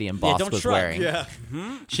that lady in Boss don't was shrug. wearing. Yeah.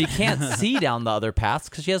 She can't see down the other paths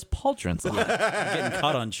because she has pauldrons on. Getting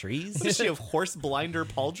caught on trees. Does she have horse blinder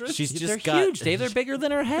pauldrons? She's They're just got huge, Dave. They're bigger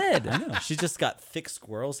than her head. She's just got thick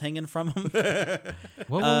squirrels hanging from them.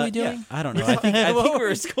 What were we doing? Yeah, I don't know. I think we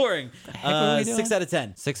were scoring were we doing? 6 out of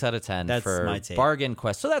 10. 6 out of 10 That's for my take. Bargain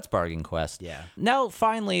Quest. So that's Bargain Quest. Yeah. Now,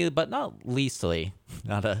 finally, but not leastly,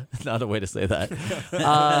 not a way to say that.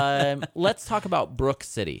 Let's talk about Brook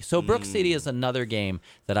City. So Brook City is another game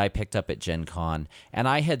that I picked up at Gen Con, and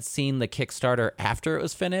I had seen the Kickstarter after it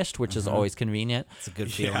was finished, which is always convenient. It's a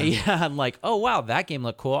good feeling. Yeah, I'm like, oh wow, that game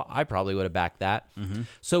looked cool. I probably would have backed that.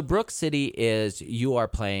 So Brook City is you are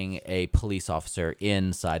playing a police officer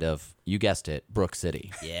inside of, you guessed it, Brook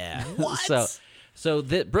City. Yeah. So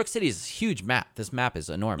the Brook City is a huge map. This map is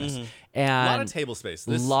enormous, a and lot of table space.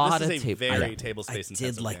 This is a very table I space did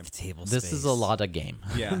intensive like game. the table This space. is a lot of game.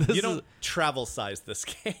 Yeah, you don't travel size this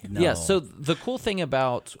game. Yeah, No. so the cool thing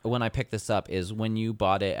about when I picked this up is when you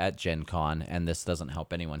bought it at Gen Con, and this doesn't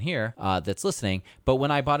help anyone here that's listening, but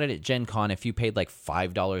when I bought it at Gen Con, if you paid like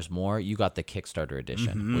 $5 more, you got the Kickstarter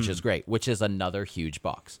edition, which is great, which is another huge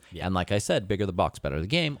box. And like I said, bigger the box, better the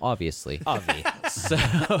game, obviously.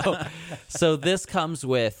 So this comes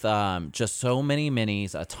with just so many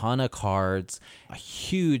minis, a ton of cards, a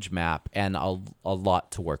huge map, and a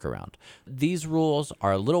lot to work around. These rules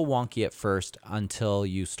are a little wonky at first until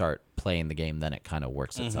you start playing the game, then it kind of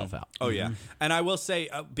works itself out. Oh yeah, and I will say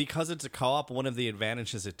because it's a co-op, one of the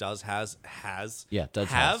advantages it does have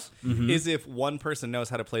is if one person knows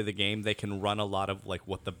how to play the game, they can run a lot of like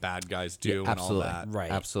what the bad guys do and all that. Right.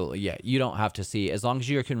 Absolutely. Yeah. You don't have to see, as long as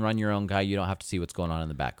you can run your own guy, you don't have to see what's going on in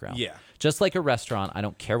the background. Yeah. Just like a restaurant, I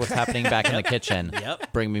don't care what's happening back in the kitchen.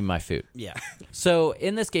 Yep. Bring me my food. Yeah. So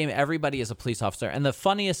in this game, everybody is a police officer. And the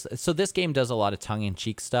funniest, so this game does a lot of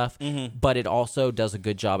tongue-in-cheek stuff, but it also does a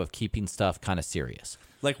good job of keeping stuff kind of serious.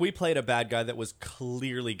 Like we played a bad guy that was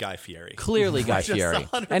clearly Guy Fieri. Clearly Guy Just Fieri.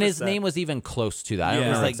 100%. And his name was even close to that. I don't Yeah.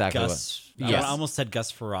 remember Like exactly Gus. what. Yes. I almost said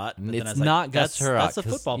Gus Farrat. But then I It's was like, not Gus Farrat. That's a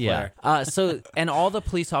 'cause- football yeah. player. And all the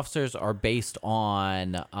police officers are based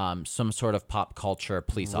on some sort of pop culture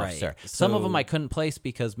police Right. officer. Some of So- them I couldn't place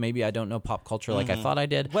because maybe I don't know pop culture like I thought I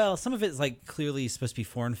did. Well, some of it's like clearly supposed to be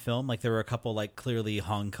foreign film. Like there were a couple like clearly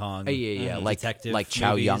Hong Kong. Yeah, like detective like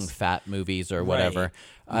Chow movies. Yun Fat movies or whatever,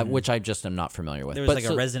 which I just am not familiar with. There was But like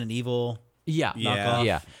so- a Resident Evil. yeah, Yeah.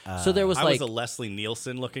 yeah. So there was I like was a Leslie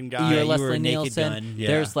Nielsen looking you're guy. you were Leslie a Naked Nielsen. Gun. Yeah.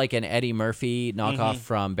 There's like an Eddie Murphy knockoff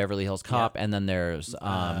from Beverly Hills Cop, and then there's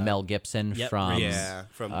Mel Gibson yep. from yeah,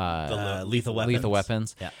 from the Lethal Weapons. Lethal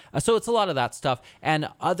Weapons. Yeah. So it's a lot of that stuff. And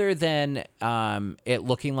other than it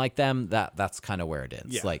looking like them, that's kind of where it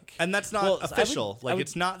is. yeah. Like, and that's not Well, I would- official. I would-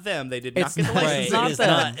 it's not them. They did It's not get the not- license. it's not It is them.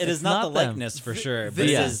 not. It is It's not not the them. likeness for sure. But This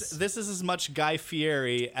it Yes. is. this is as much Guy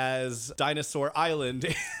Fieri as Dinosaur Island.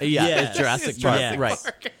 yeah, Yes. it's Jurassic It's Park. Jurassic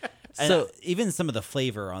Right. And So even some of the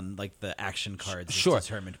flavor on like the action cards Sure. is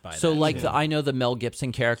determined by So that. like I know the Mel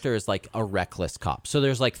Gibson character is like a reckless cop. So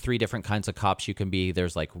there's like 3 different kinds of cops you can be.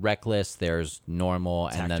 There's like reckless, there's normal,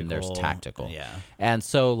 and then there's Tactical. tactical. Yeah. And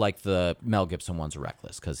so like the Mel Gibson one's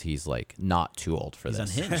reckless because he's like not too old for He's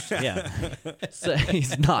this. unhinged. Yeah. So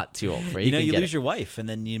he's not too old for it. You know, can you get lose it. your wife, and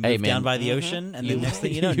then you Hey, move down man. by the ocean, and the next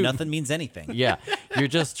thing you know, nothing means anything. Yeah, you're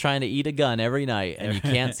just trying to eat a gun every night, and you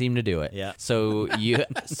can't seem to do it. Yeah. So you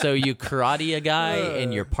you karate a guy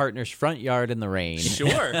in your partner's front yard in the rain.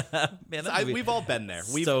 Sure. Man, that movie- We've all been there.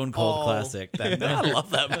 We've Stone Cold all classic. been there. I love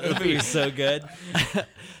that That movie. movie was so good.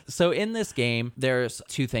 So in this game, there's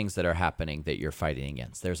two things that are happening that you're fighting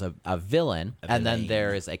against. There's a villain, and then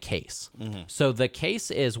there is a case. So the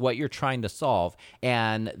case is what you're trying to solve,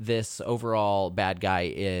 and this overall bad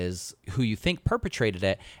guy is who you think perpetrated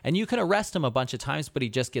it, and you can arrest him a bunch of times, but he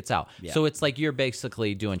just gets out. Yeah. So it's like you're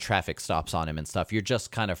basically doing traffic stops on him and stuff. You're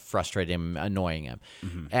just kind of frustrating him, annoying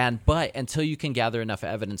him. But until you can gather enough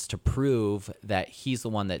evidence to prove that he's the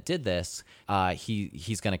one that did this,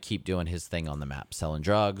 he's going to keep doing his thing on the map, selling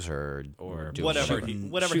drugs or doing Whatever. shooting,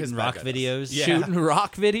 Whatever shooting his rock bad guy does. videos. Yeah. shooting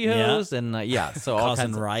rock videos, and so all Causing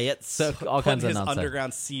kinds of riots. so all Putting kinds of his nonsense.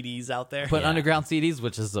 underground CDs out there. Put underground CDs,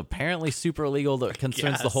 which is apparently super illegal, that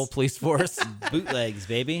concerns the Yes. whole police force. Bootlegs,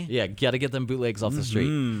 baby. Yeah, got to get them bootlegs off the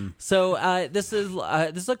street. So this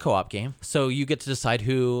is a co-op game. So you get to decide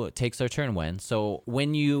who takes their turn when. So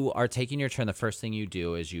when you are taking your turn, the first thing you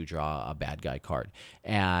do is you draw a bad guy card,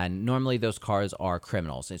 and normally those cards are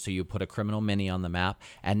criminals. And so you put a criminal mini on the map,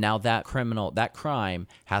 and now that crime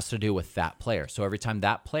has to do with that player. So every time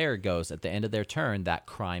that player goes at the end of their turn, that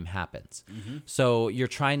crime happens. So you're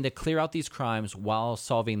trying to clear out these crimes while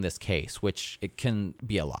solving this case, which it can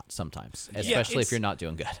be a lot sometimes, especially if it's- you're not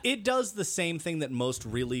doing good. It does the same thing that most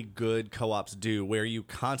really good co-ops do, where you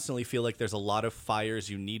constantly feel like there's a lot of fires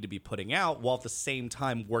you need to be putting out while at the same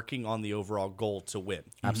time working on the overall goal to win.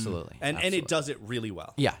 Absolutely. And it does it really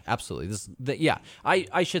well. Yeah, absolutely.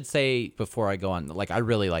 I should say before I go on, like I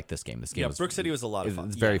really like this game. This game was Brook City was a lot of fun.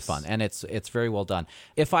 It's very Yes. fun, and it's very well done.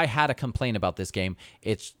 If I had a complaint about this game,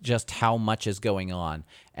 it's just how much is going on,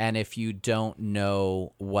 and if you don't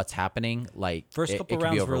know what's happening, like First it couple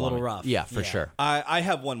can be rounds were a little overwhelming. rough. Yeah, for Yeah. sure. I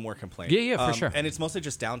have one more complaint. Yeah, for sure. And it's mostly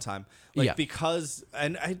just downtime. Because,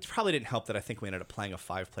 and it probably didn't help that I think we ended up playing a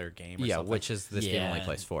 5-player game or Yeah, something. which is this game Yeah. only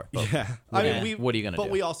plays 4. But Yeah. I mean, what are you gonna But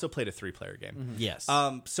do? we also played a 3-player game. Yes.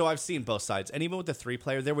 So I've seen both sides. And even with the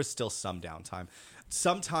 3-player, there was still some downtime.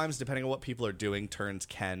 Sometimes, depending on what people are doing, turns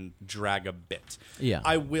can drag a bit. Yeah.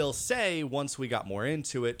 I will say, once we got more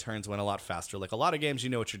into it, turns went a lot faster. Like a lot of games, you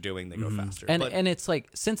know what you're doing, they go faster. And But- and it's like,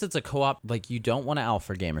 since it's a co-op, like you don't want to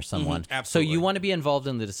alpha game or someone. So absolutely. you want to be involved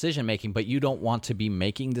in the decision making, but you don't want to be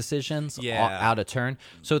making decisions Yeah. out of turn.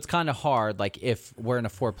 So it's kind of hard. Like if we're in a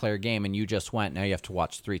 4-player game and you just went, now you have to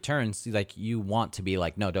watch 3 turns. Like you want to be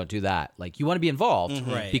like, no, don't do that. Like you want to be involved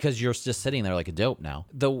Right. because you're just sitting there like a dope now.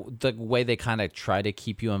 The way they kind of try to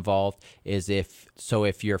keep you involved is if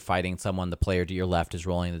you're fighting someone, the player to your left is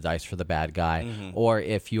rolling the dice for the bad guy, or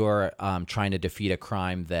if you're trying to defeat a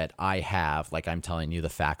crime that I have, like I'm telling you the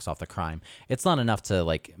facts off the crime, it's not enough to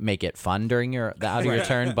like make it fun during out of your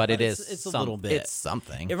turn, but it is It's a little bit. It's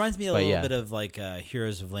something. It reminds me a But little yeah. bit of like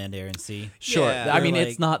Heroes of Land, Air, and Sea. Sure. Yeah. I mean, Where,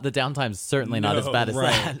 it's not, the downtime's certainly not as No, bad as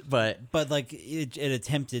right. that, but But like it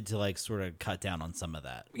attempted to like sort of cut down on some of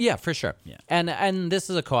that. yeah, for sure. Yeah. And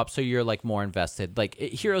this is a co-op, so you're like more invested. Like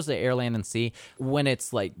Heroes of Air, Land, and Sea, when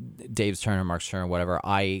it's like Dave's turn or Mark's turn or whatever,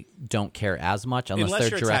 I don't care as much unless Unless they're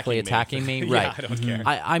you're directly attacking attacking me. me. Yeah, Right. I don't care.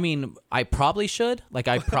 I mean, I probably should. Like,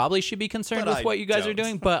 I probably should be concerned But with I what you guys are don't.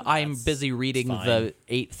 doing, but I'm busy reading fine. the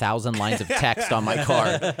 8,000 lines of text on my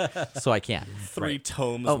card, so I can't. 3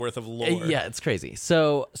 tomes worth of lore. Yeah, it's crazy.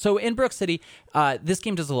 So in Brook City, this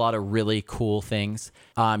game does a lot of really cool things.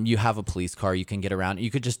 You have a police car you can get around.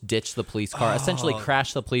 You could just ditch the police car, essentially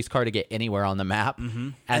crash the police car to get anywhere on the map,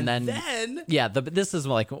 and then yeah. This is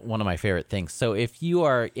like one of my favorite things. So if you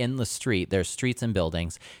are in the street, there's streets and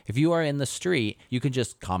buildings. If you are in the street, you can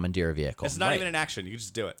just commandeer a vehicle. It's not even an action. You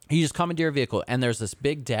just do it. You just commandeer a vehicle, and there's this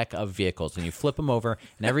big deck of vehicles, and you flip them over,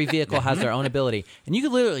 and every vehicle has their own ability, and you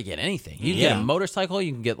can literally get anything. You can get a motorcycle,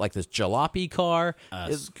 you can get like this jalopy car,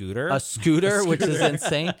 A scooter. a scooter, which is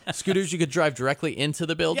insane. Scooters you could drive directly into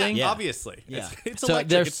the building. Yeah, obviously. Yeah. It's So electric.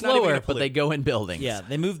 they're It's not even slower, gonna but they pollute. go in buildings. Yeah,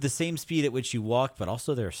 they move the same speed at which you walk, but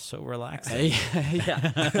also they're so relaxing.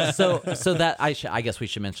 Yeah. So that I guess we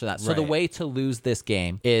should mention that. So the Right. way to lose this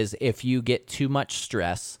game is if you get too much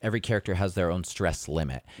stress. Every character has their own stress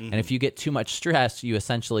limit, and if you get too much stress, you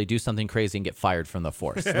essentially do something crazy and get fired from the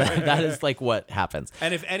force. That is like what happens.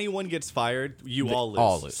 And if anyone gets fired, you all lose.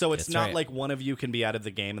 all lose. So it's That's not right. like one of you can be out of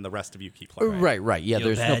the game and the rest of you keep playing. Right. Yeah, No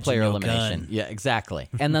there's no badge player and no elimination. gun. Yeah, exactly.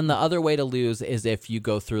 And then the other way to lose is if you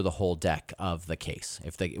go through the whole deck of the case.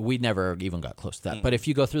 We never even got close to that. But if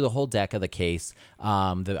you go through the whole deck of the case,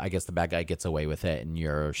 I guess the bad guy gets away with it, and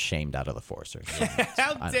you're shamed out of the force. Or something.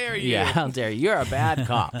 How dare you? Yeah, how dare you? You're a bad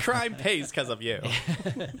cop. Crime pays because of you.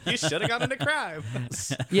 You should have gone into crime.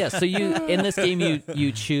 Yeah, so in this game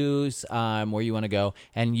you choose where you want to go,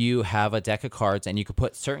 and you have a deck of cards, and you can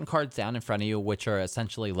put certain cards down in front of you, which are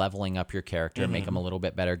essentially leveling up your character, make them a little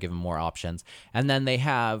bit better, give them more options. And then they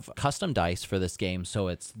have custom dice for this game, so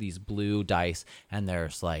it's these blue dice, and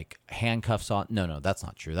there's like handcuffs on. No, that's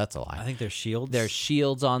not true. That's a lie. I think there's shields. There's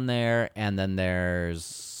shields on there, and then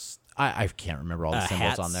there's I can't remember all the symbols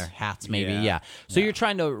hats. on there. Hats, maybe, Yeah. yeah. So you're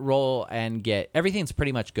trying to roll and get everything's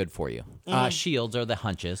pretty much good for you. Shields are the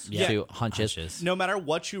hunches. Yeah. So hunches. No matter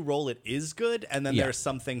what you roll, it is good, and then Yeah. there are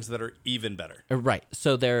some things that are even better. Right.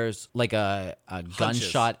 So there's like a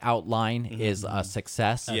gunshot outline is a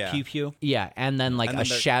success. Yeah. Pew pew. Yeah, and then like And a then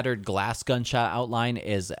there- shattered glass gunshot outline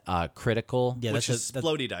is critical. Yeah, Which that's is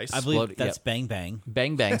splody dice. I believe Explode- that's yep. bang bang.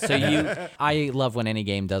 Bang bang. So I love when any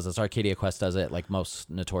game does this. Arcadia Quest does it like most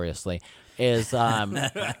notoriously. Is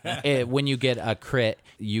when you get a crit,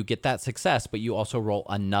 you get that success, but you also roll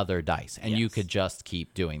another dice, and you Yes. could just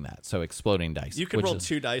keep doing that. So exploding dice. You can which roll is-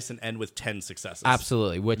 2 dice and end with 10 successes.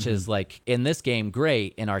 Absolutely, which is like in this game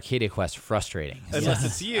great, in Arcadia Quest frustrating. Unless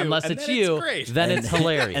it's you. Unless and it's then you, It's great. then it's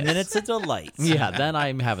hilarious. And then it's a delight. yeah, then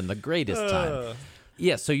I'm having the greatest time.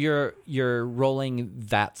 Yeah, so you're rolling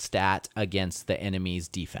that stat against the enemy's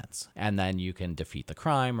defense, and then you can defeat the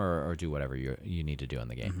crime or do whatever you need to do in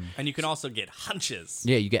the game. And you can also get hunches.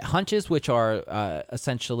 Yeah, you get hunches, which are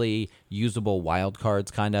essentially usable wild cards,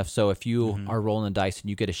 kind of. So if you are rolling the dice and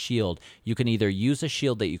you get a shield, you can either use a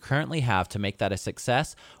shield that you currently have to make that a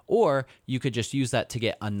success, or you could just use that to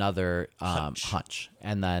get another hunch.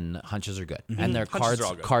 And then hunches are good. And their Hunches are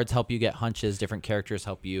all good. cards help you get hunches. Different characters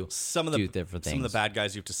help you Some of do the different things. Some of the bad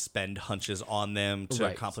guys, you have to spend hunches on them to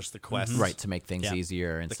Right. accomplish the quest. Right, to make things Yeah.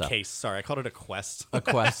 easier and The stuff. case. Sorry, I called it a quest. A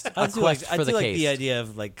quest. I a do quest like, I for do the like case. the idea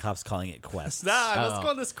of like cops calling it quests. Let's go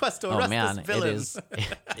on this quest to Oh arrest man, this it villain. is.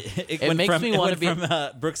 It makes from, me it wanna went be-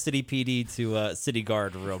 from Brook City PD to City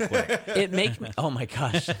Guard real quick. It make me. Oh my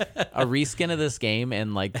gosh, a reskin of this game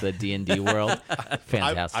in like the D&D world.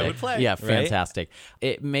 Fantastic. I would play. Yeah, Right? fantastic.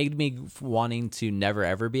 It made me wanting to never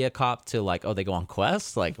ever be a cop. To like, oh, they go on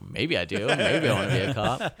quests. Like maybe I do. Maybe I want to be a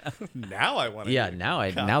cop. Now I want to. Yeah.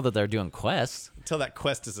 Now that they're doing quests. Until that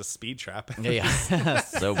quest is a speed trap. Yeah.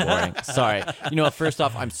 So boring. Sorry. You know what? First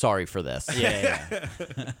off, I'm sorry for this. Yeah.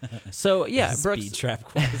 So yeah, Brooks. Speed trap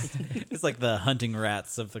quest. It's like the hunting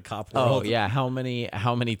rats of the cop Oh world. yeah. How many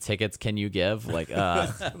tickets can you give? Like,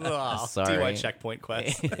 Oh, Sorry. DUI checkpoint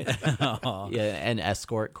quest. yeah, an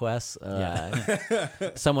escort quest.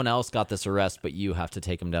 Someone else got this arrest, but you have to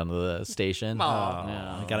take them down to the station.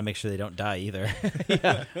 I got to make sure they don't die either.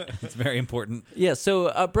 Yeah. It's very important. Yeah,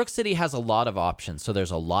 so Brook City has a lot of options. So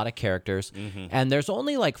there's a lot of characters, and there's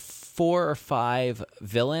only like 4 or 5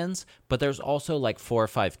 villains, but there's also like 4 or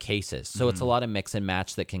 5 cases. So it's a lot of mix and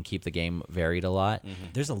match that can keep the game varied a lot.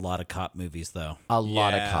 There's a lot of cop movies though. A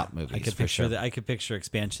lot of Yeah. cop movies. I could for picture sure. that. I could picture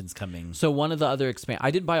expansions coming. So one of the other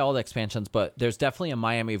I didn't buy all the expansions, but there's definitely a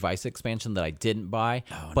Miami Vice expansion that I didn't buy.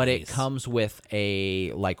 But it nice. comes with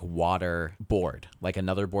a like water board, like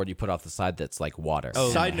another board you put off the side that's like water. Oh,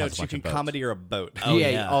 And Side it has notes: a you bunch can of boats. commandeer a boat. Oh, yeah.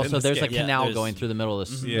 yeah. Also, In this there's a game. Yeah, canal there's- going through the middle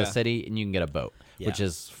of the Yeah. city, and you can get a boat, which Yeah.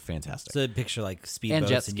 is fantastic. So picture like And speedboats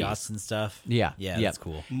jet and, skis. yachts and stuff. Yeah, Yeah, yeah. that's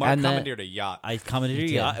cool. Mark And then- commandeered a yacht. I commandeered a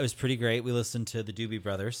did. yacht. It was pretty great. We listened to the Doobie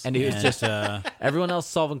Brothers. And he was just- uh, Everyone else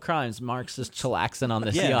solving crimes. Mark's just chillaxing on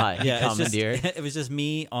this yacht. He it's just, commandeered. it was just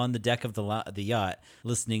me on the deck of the yacht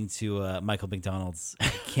listening to Michael McDonald's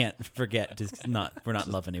Can't Forget We're Not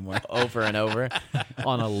in Love Anymore. over and over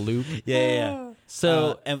on a loop. Yeah.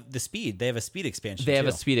 So And the speed, they have a speed expansion. they have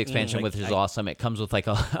a too. speed expansion, which is awesome. It comes with like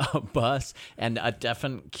a bus and a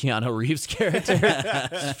definite Keanu Reeves character.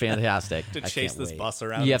 It's fantastic. to I chase can't this wait. bus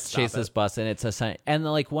around. You and have to chase stop this it. bus, and it's and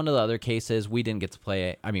like one of the other cases, we didn't get to play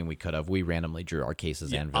it. I mean, we could have. We randomly drew our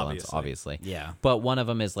cases Yeah, and villains, obviously. Yeah. But one of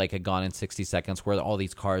them is like a Gone in 60 Seconds, where all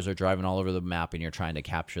these cars are driving all over the map, and you're trying to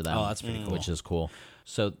capture them. Oh, that's pretty cool. Which is cool.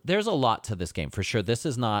 So there's a lot to this game for sure. This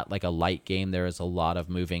is not like a light game. There is a lot of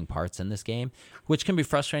moving parts in this game, which can be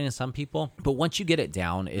frustrating to some people. But once you get it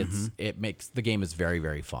down, it makes the game is very,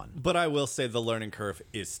 very fun. But I will say the learning curve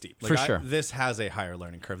is steep. For sure. This has a higher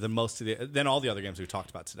learning curve than than all the other games we talked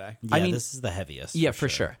about today. Yeah, I mean- this is the heaviest. Yeah, for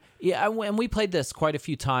sure. Yeah, and we played this quite a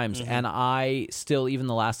few times, and I still, even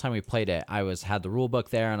the last time we played it, I had the rule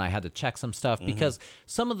book there, and I had to check some stuff because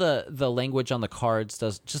some of the language on the cards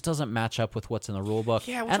just doesn't match up with what's in the rule book. book.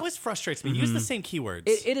 Yeah, which And always frustrates me. Use the same keywords.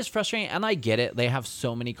 it is frustrating, and I get it. They have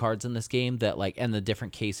so many cards in this game that and the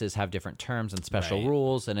different cases have different terms and special Right.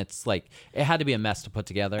 rules, and it's like it had to be a mess to put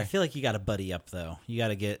together. I feel like you got to buddy up though. You got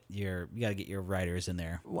to get your writers in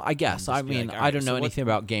there. Well, I guess. I just be mean, like, I alright, don't know so anything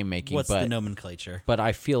about game making, What's the but nomenclature?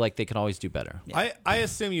 I feel like they could always do better. I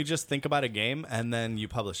assume you just think about a game and then you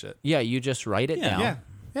publish it. Yeah, you just write it down. Yeah.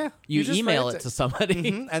 Yeah. You just email write it to somebody.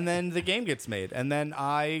 Mhm, and then the game gets made, and then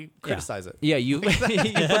I criticize it. Yeah, you.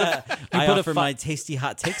 I put a offer my tasty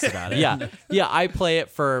hot takes about it. yeah. I play it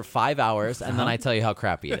for 5 hours, and then I tell you how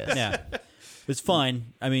crappy it is. Yeah. It's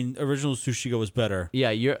fine. I mean, original Sushigo was better.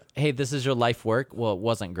 Yeah, hey, this is your life work. Well, it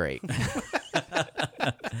wasn't great.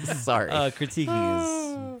 Sorry.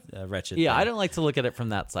 Critiquing is wretched. Yeah, thing. I don't like to look at it from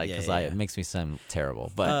that side because yeah. it makes me sound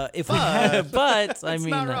terrible. But If we had, but I mean,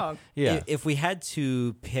 not wrong. yeah. if we had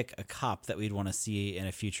to pick a cop that we'd want to see in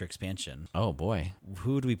a future expansion, Oh boy,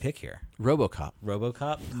 who would we pick here? RoboCop.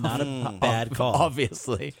 RoboCop? Not a bad call.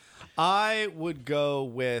 Obviously. I would go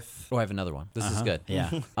with. Oh, I have another one. This is good.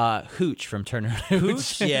 Yeah. Hooch from Turner and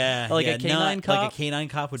Hooch. Yeah, Like a yeah, canine not- cop? Like a canine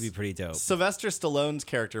cop would be pretty dope. Sylvester Stallone's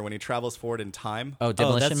character when he travels forward in time. Oh,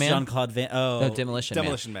 Demolition that's Man. Jean-Claude Van. Oh, No,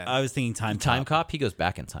 Demolition Man. I was thinking Time Time Cop. Cop. He goes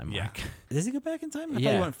back in time. Yeah. Mark. Does he go back in time? I thought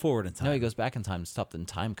Yeah. he went forward in time. No, he goes back in time to stop the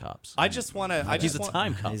time cops. I just want to. He's a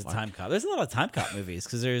time cop. He's a Mark. time cop. There's a lot of time cop movies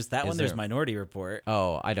because there's that one. There's there? Minority Report.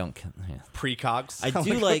 Oh, I don't. Yeah. precogs. I I'm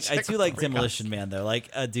do gonna like check I do for like precogs. Demolition Man though, like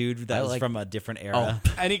a dude that I was like- from a different era.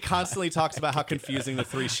 And he constantly talks about how confusing the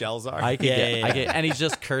 3 shells are. I could Yeah, get, yeah, I yeah. get, and he's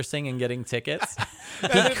just cursing and getting tickets. He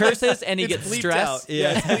curses and he It's gets bleeped stressed. out.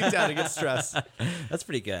 Yeah, it's bleeped out. He gets stressed. That's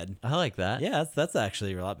pretty good. I like that. Yeah, that's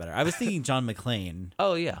actually a lot better. I was thinking John McClane.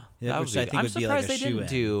 Oh yeah. Yeah, That which would be I good. think I'm would be like surprised a they didn't shoe-in.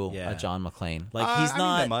 do Yeah. a John McClane. Like I he's mean,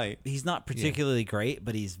 not they might. he's not particularly great,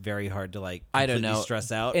 but he's very hard to like I don't completely know.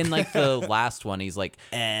 stress out. In like the last one, he's like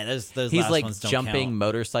those he's last like ones don't jumping count.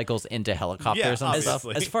 motorcycles into helicopters and stuff.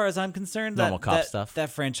 obviously. As far as I'm concerned, Normal that, cop that, stuff. that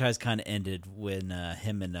franchise kind of ended when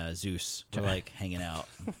him and Zeus were like hanging out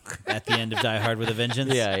at the end of Die Hard with a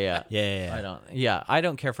Vengeance. Yeah, yeah. Yeah. I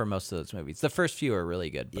don't care for most of those movies. The first few are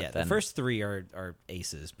really good. But Yeah, then the first 3 are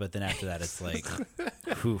aces, but then after that, it's like,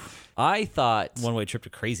 whew, I thought one-way trip to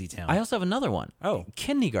Crazy Town. I also have another one. Oh.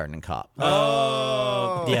 Kindergarten Cop.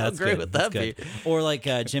 Oh, yeah, that's great good. would That's that good. Or like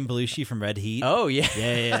Jim Belushi from Red Heat. Oh yeah.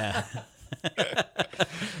 Yeah.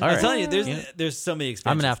 All I'm right. telling you, there's so many I'm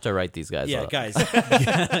expansions. gonna have to write these guys. Yeah, up. guys,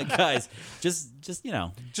 guys, just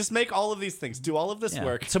just make all of these things. Do all of this Yeah.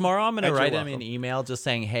 work. Tomorrow I'm gonna And you're write him welcome. an email just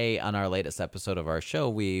saying, "Hey, on our latest episode of our show,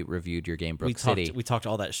 we reviewed your game Brook we City." talked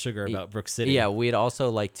all that sugar about Brook City. Yeah, we'd also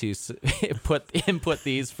like to input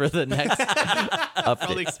these for the next update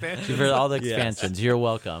All the expansions. for all the Yes. expansions. You're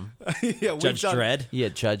welcome. Yeah, we've Judge done- Dredd. Yeah,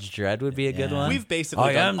 Judge Dredd would be a good Yeah. one. We've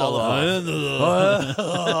basically done all of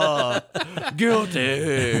them.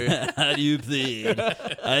 Guilty. How do you plead?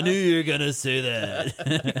 I knew you were gonna say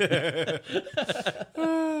that.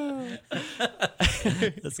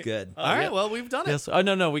 That's good. All right, well, we've done it. Yes. Oh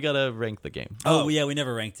no, we gotta rank the game. Oh, yeah, we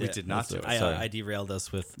never ranked it. We did not do it. I derailed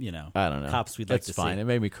us with I don't know. cops we'd like It's to fine. see. It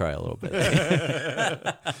made me cry a little bit.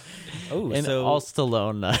 Oh, And so all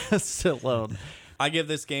Stallone. Stallone. I give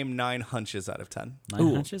this game 9 hunches out of 10.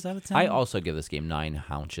 9 hunches out of 10. I also give this game 9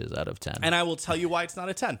 haunches out of 10. And I will tell you why it's not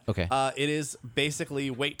a 10. Okay. It is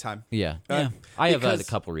basically wait time. yeah. Yeah. I have a Because-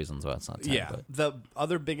 couple reasons why it's not 10. Yeah. But. The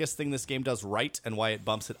other biggest thing this game does right and why it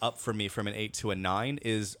bumps it up for me from an 8 to a 9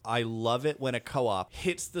 is I love it when a co-op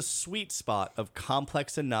hits the sweet spot of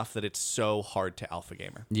complex enough that it's so hard to alpha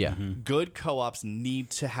gamer. Yeah. Good co-ops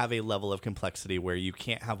need to have a level of complexity where you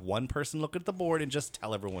can't have one person look at the board and just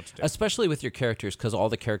tell everyone what to do. Especially with your characters, because all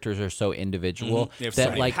the characters are so individual They have so that,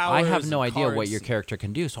 many like, I have powers no and idea what cards. your character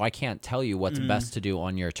can do, so I can't tell you what's best to do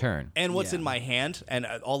on your turn. And what's Yeah. in my hand, and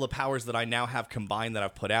all the powers that I now have combined that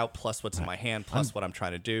I've put out, plus what's in my hand, plus what I'm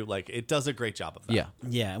trying to do, like it does a great job of that. Yeah.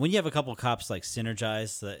 Yeah, when you have a couple cops like synergize,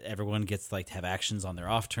 so that everyone gets like to have actions on their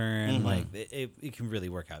off turn, like it can really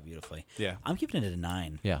work out beautifully. Yeah. I'm giving it a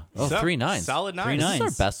 9. Yeah. Oh, So, 3 9s. Solid 9. 3 This is our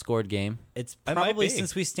nines. best scored game. It's It might probably be.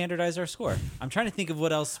 since we standardized our score. I'm trying to think of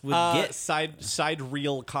what else would get. Side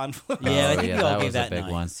reel conflict. Yeah, I think we all gave was that a big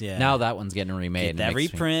one. nines, yeah. Now that one's getting remade. Get and that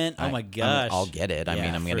makes me- reprint. Oh my gosh. I'll get it. I Yeah,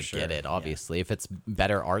 mean, I'm for gonna sure. get it. Yeah. Obviously, if it's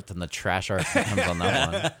better art than the trash art that comes on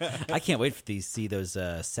that I can't wait for these see those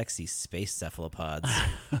sexy space cephalopods.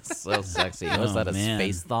 one, so sexy. Was Oh, that a man.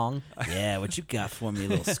 space thong? Yeah, what you got for me,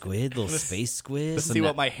 little squid, little space squid? Let's see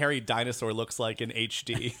what my hairy dinosaur looks like in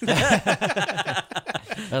HD.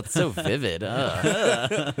 That's so vivid.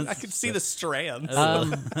 I can see the strands.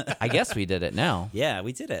 I guess we did it now. Yeah,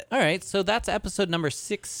 we did it All right, so that's episode number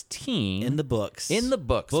 16 in the books. in the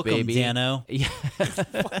books, Book 'em, baby. Dano. Yeah.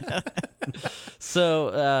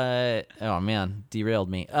 So, oh man, derailed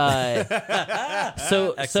me. So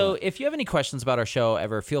if you have any questions about our show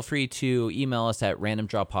ever, feel free to email us at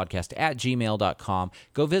randomdrawpodcast@gmail.com.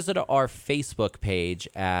 Go visit our Facebook page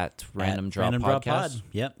at Random Draw Podcast.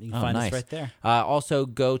 Yep, you can find nice. us right there. Also,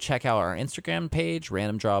 go check out our Instagram page,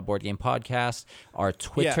 Random Draw Board Game Podcast, our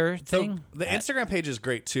Twitter thing. So the Instagram page is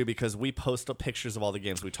great too because we post up pictures of all the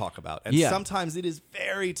games we talk about. And sometimes it is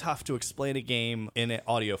very tough to explain a game in an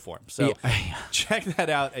audio form. So check that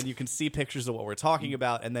out and you can see pictures of what we're talking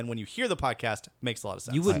about. And then when you hear the podcast, it makes a lot of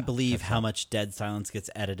sense. You wouldn't believe how much dead silence gets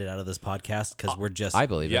edited out of this podcast because we're just I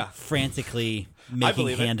believe it. frantically making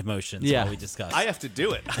hand motions while we discuss. I have to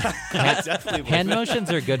do it. I definitely Hand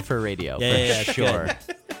motions are good for radio, Yeah, for sure.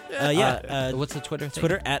 What's the Twitter thing?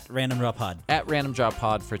 Twitter at Random Draw Pod. At Random Draw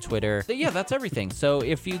Pod for Twitter. Yeah, that's everything. So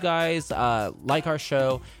if you guys like our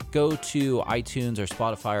show, go to iTunes or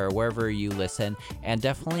Spotify or wherever you listen and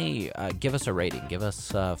definitely give us a rating. Give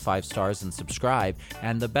us 5 stars and subscribe.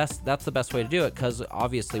 And that's the best way to do it because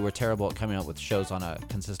obviously we're terrible at coming up with shows on a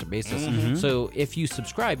consistent basis. So if you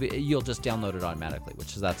subscribe, you'll just download it automatically,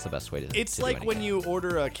 that's the best way to It's to like do when you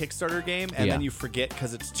order a Kickstarter game and then you forget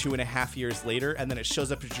because it's 2.5 years later and then it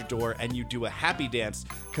shows up at your door and you do a happy dance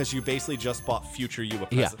because you basically just bought future you a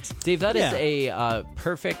present. Dave, that is a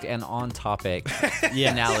perfect and on-topic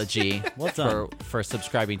analogy for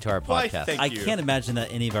subscribing to our Why, podcast. thank I you. can't imagine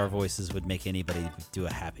that any of our voices would make anybody do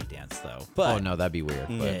a happy dance, though. But Oh no, that'd be weird.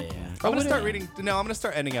 But I'm gonna start reading. No, I'm gonna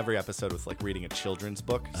start ending every episode with like reading a children's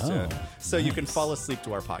book, so you can fall asleep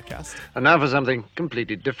to our podcast. And now for something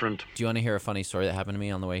completely different. do you want to hear a funny story that happened to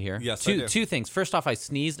me on the way here? Yes, I do. Two things. First off, I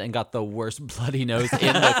sneezed and got the worst bloody nose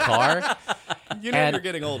in the car. You know And- you're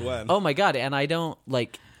getting old when. Oh my god! And I don't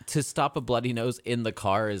like to stop a bloody nose in the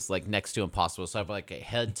car is like next to impossible. So I have like a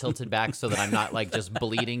head tilted back so that I'm not like just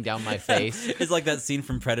bleeding down my face. it's like that scene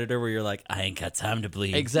from Predator where you're like, I ain't got time to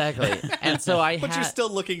bleed. Exactly. And so But you're still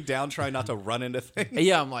looking down, trying not to run into things.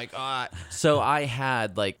 Yeah, I'm like, So I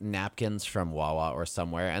had like napkins from Wawa or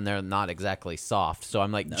somewhere, and they're not exactly soft. So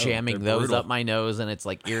I'm like jamming they're those brutal. up my nose, and it's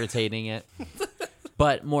like irritating it.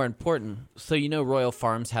 But more important, so Royal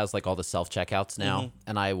Farms has like all the self-checkouts now,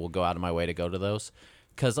 and I will go out of my way to go to those.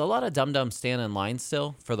 Because a lot of dum-dums stand in line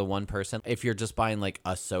still for the one person. If you're just buying like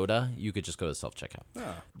a soda, you could just go to self-checkout.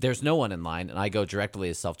 There's no one in line, and I go directly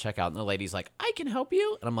to self-checkout, and the lady's like, I can help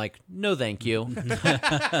you. And I'm like, no, thank you.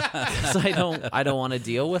 So I don't want to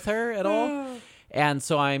deal with her at all. And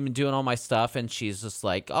so I'm doing all my stuff, and she's just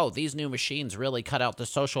like, "Oh, these new machines really cut out the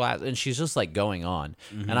social," and she's just like going on,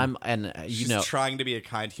 and She's trying to be a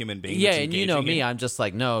kind human being. yeah, that's and you know engaging me, you. I'm just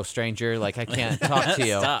like, no, stranger, like I can't talk to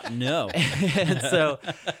you. Stop. No. And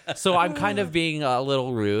so I'm kind of being a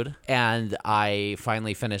little rude, and I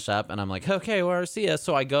finally finish up, and I'm like, okay, well, see ya.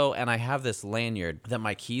 So I go, and I have this lanyard that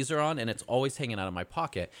my keys are on, and it's always hanging out of my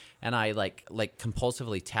pocket, and I like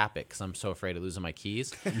compulsively tap it because I'm so afraid of losing my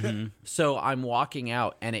keys. So I'm walking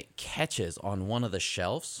out, and it catches on one of the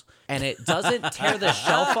shelves, and it doesn't tear the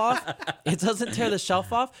shelf off. It doesn't tear the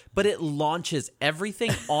shelf off, but it launches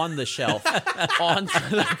everything on the shelf onto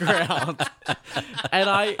the ground. And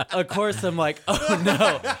I, of course, I'm like, oh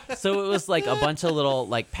no. So it was like a bunch of little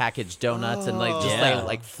like packaged donuts and like just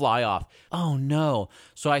like fly off. Oh no.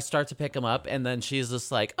 So I start to pick them up, and then she's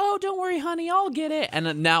just like, oh, don't worry, honey, I'll get it.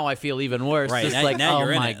 And now I feel even worse. Right, Just now- like, now oh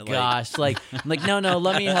you're in my it, like- gosh. Like, I'm like, no,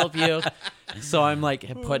 let me help you. So I'm like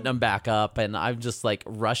putting them back up, and I'm just like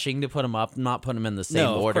rushing to put them up, not putting them in the same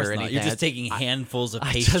No, of order course or not. anything. You're just taking handfuls of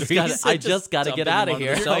I pastries. just gotta get dumping out them of on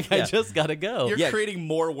here. the Like, shelf. I just gotta go. You're creating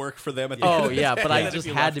more work for them. At the Oh end of the yeah, day but than I if just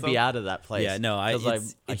you had left to them. be out of that place. Yeah, no, I was like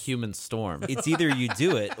it's- a human storm. It's either you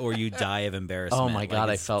do it or you die of embarrassment. Oh my God,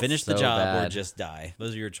 I it's felt finish the so job or bad. just die.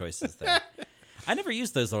 Those are your choices there. I never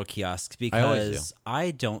use those little kiosks always because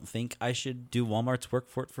I don't think I should do Walmart's work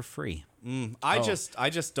for it for free. I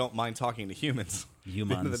just don't mind talking to humans. At the end of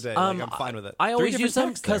the Humans. day, like, I'm fine with it. I always different use them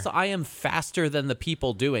texts there. because I am faster than the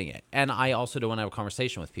people doing it, and I also don't want to have a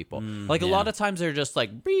conversation with people. Like a lot of times, they're just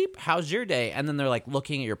like, "Beep, how's your day?" And then they're like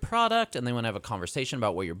looking at your product, and they want to have a conversation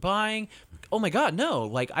about what you're buying. Oh my God, no!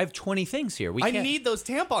 Like I have 20 things here. We I can't. need those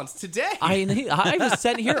tampons today. I was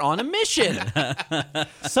sent here on a mission.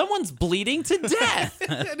 Someone's bleeding to death.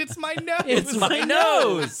 and it's my nose. It's my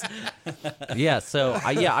nose. Yeah, so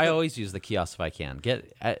I always use the kiosk if I can.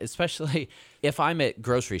 Especially if I'm at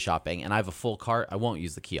grocery shopping and I have a full cart, I won't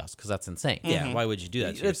use the kiosk because that's insane. Yeah, why would you do that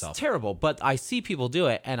to It's yourself? terrible, but I see people do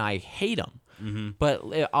it and I hate them. But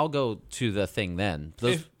I'll go to the thing then.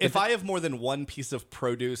 If I have more than one piece of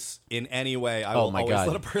produce in any way, I Oh will my always God.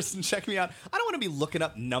 let a person check me out. I don't want to be looking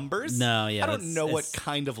up numbers. No, yeah, I don't know what it's-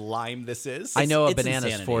 kind of lime this is. I know a it's banana's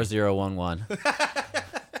insanity. 4011.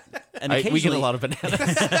 And we get a occasionally- lot of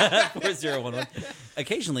bananas. 4011.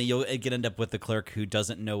 Occasionally, you'll end up with the clerk who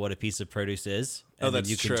doesn't know what a piece of produce is. And then that's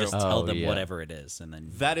you can true. just tell Oh, them yeah. whatever it is. And then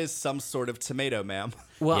That is some sort of tomato, ma'am.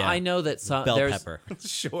 Well, Yeah. I know that some bell there's pepper.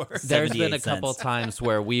 Sure. there's been a 78 couple cents. times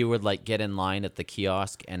where we would like get in line at the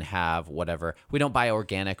kiosk and have whatever. We don't buy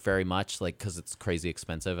organic very much, like because it's crazy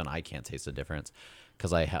expensive and I can't taste the difference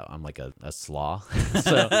because I'm like a slaw.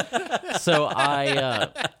 so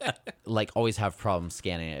I like always have problems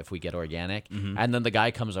scanning it if we get organic, and then the guy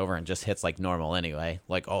comes over and just hits like normal anyway,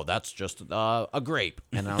 like, oh, that's just a grape,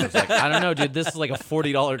 and I was like, I don't know, dude, this is like a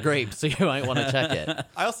 $40 grape, so you might want to check it.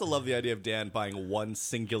 I also love the idea of Dan buying one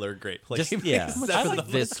singular grape. Like, he yeah. makes I that like for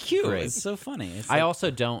the- this It's cute. grape. It's so funny. It's I like- also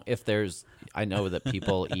don't, if there's, I know that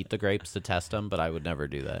people eat the grapes to test them, but I would never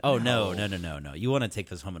do that. Oh, no. You want to take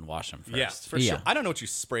those home and wash them first. Yeah, for Yeah. sure. I don't know what you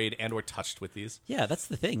sprayed and or touched with these. Yeah, that's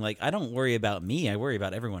the thing. Like, I don't worry about me. I worry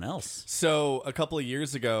about everyone else. So a couple of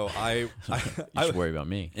years ago, You should worry about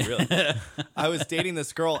me. Really? I was dating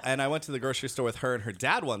this girl, and I went to the grocery store with her and her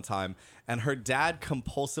dad one time, and her dad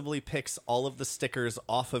compulsively picks all of the stickers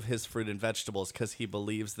off of his fruit and vegetables because he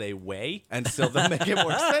believes they weigh, and so they'll make it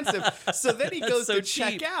more expensive. So then he goes so to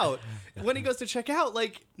check cheap. out. When he goes to check out,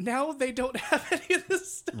 like, now they don't have any of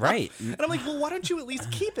this stuff. Right. And I'm like, well, why don't you at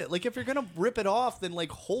least keep it? Like, if you're going to rip it off, then,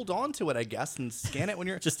 like, hold on to it, I guess, and scan it when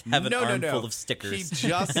you're... Just have an armful of stickers. He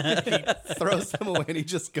just he throws them away, and he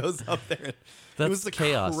just goes up there. It That's was the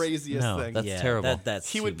chaos. craziest No, thing. that's terrible. That's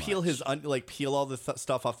He too would peel much. his peel all the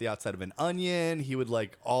stuff off the outside of an onion. He would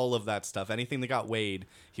like all of that stuff. Anything that got weighed,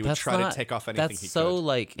 he would That's try not- to take off anything That's he so could.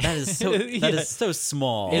 like That is so. That is so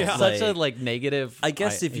small. It's such a like negative. I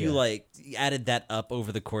guess if you yeah. like added that up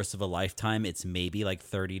over the course of a lifetime, it's maybe like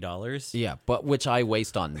 $30. Yeah, but which I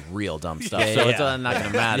waste on real dumb stuff, Yeah, so yeah, it's yeah. not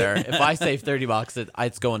going to matter. If I save $30,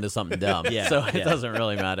 it's going to something dumb. Yeah, so it yeah. doesn't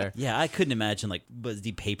really matter. Yeah, I couldn't imagine like was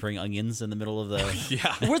he papering onions in the middle of the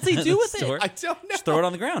yeah. What's he do with store? it? I don't know. Just throw it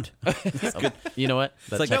on the ground. You know what?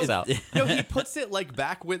 That like- checks no, out. No, he puts it like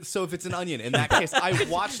back with. So if it's an onion, in that case, I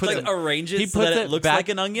watched Like him. arrange it He so puts that it it looks back- like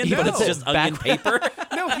an onion, he but puts it's it just onion back- paper.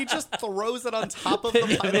 No, he just throws it on top of the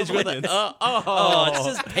pile Image of with onions. Oh, it's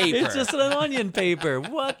just paper. It's just an onion paper.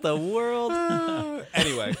 What the world?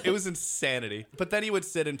 Anyway, it was insanity. But then he would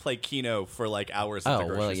sit and play Keno for like hours at Oh, the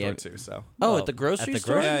grocery well, yeah. store too. So Oh, Well, at the grocery at the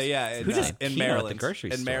store? grocery- yeah, yeah. Who does in Keno at the Maryland,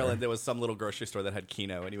 grocery in store? Maryland, there was some little grocery store that had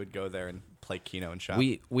Keno, and he would go there and play Keno and shop.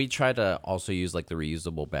 We try to also use like the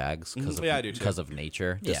reusable bags Yeah, I do, too. because of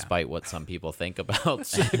nature, Yeah. despite what some people think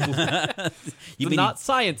about. You mean not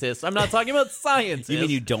scientists. I'm not talking about scientists. you mean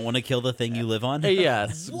you don't want to kill the thing you live on?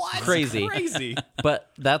 Yes, what? crazy. Crazy.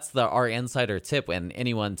 But that's our insider tip. When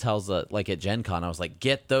anyone tells like at Gen Con, I was like,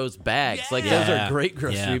 get those bags. Like those Yeah. are great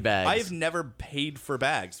grocery Yeah. bags. I've never paid for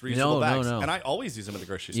bags, reusable No, bags, no. and I always use them at the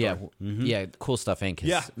grocery store. Yeah, yeah. Cool Stuff Inc. has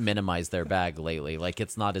Yeah. minimized their bag lately. Like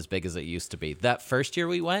it's not as big as it used to be. That first year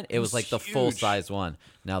we went, it was like the huge. full size one.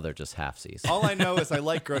 Now they're just halfsies. All I know is I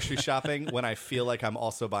like grocery shopping when I feel like I'm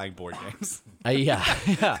also buying board games. Yeah,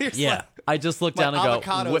 yeah. It's Yeah. like, I just look my down and go,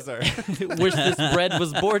 avocados are. wish this bread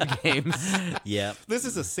was board games. Yeah. This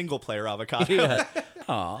is a single player avocado.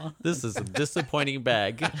 Aw. This is a disappointing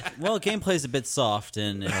bag. Well, gameplay's a bit soft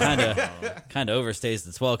and it kind of overstays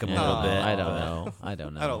its welcome a little bit. I don't know. I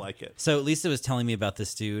don't know. I don't like it. So Lisa was telling me about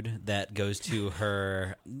this dude that goes to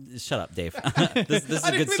her. Shut up, Dave. this is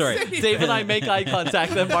a didn't good even story. say anything. Dave and I make eye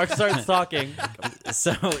contact, then Mark starts talking.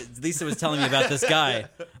 So Lisa was telling me about this guy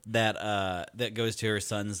that goes to her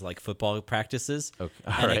son's like football practices, Okay,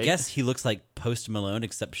 and all I right. guess he looks like Post Malone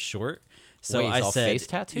except short. So Wait, he's I all said, face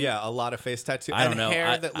tattoo? Yeah, a lot of face tattoo. I don't and know. hair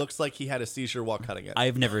I- that looks like he had a seizure while cutting it.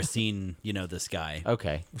 I've never seen this guy.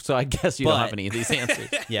 Okay, so I guess you don't But- have any of these answers.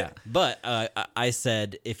 Yeah, but I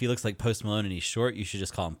said if he looks like Post Malone and he's short, you should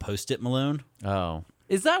just call him Post-it Malone. Oh,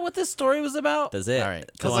 is that what this story was about? That's it. All right,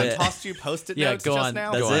 Because go I on. tossed you post-it Yeah, notes go just on.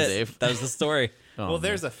 now. That's Go on, it. Dave. That was the story. Oh, well, man.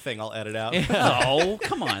 there's a thing I'll edit out. Oh,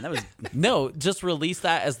 come on. That was No, just release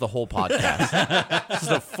that as the whole podcast.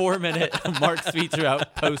 Just a 4-minute Mark speech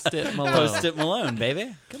about Post-it Malone. Post-it Malone,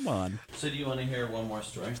 baby. Come on. So do you want to hear one more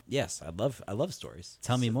story? Yes, I love stories.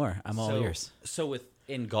 Tell me more. I'm all ears. So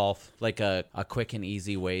in golf, like a quick and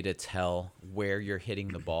easy way to tell where you're hitting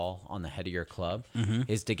the ball on the head of your club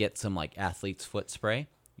is to get some like athlete's foot spray.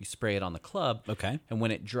 You spray it on the club. Okay. And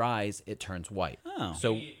when it dries, it turns white. Oh.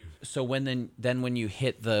 So when when you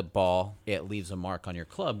hit the ball, it leaves a mark on your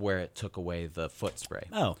club where it took away the foot spray.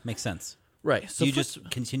 Oh, makes sense. Right. So you just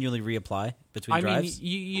continually reapply between I drives?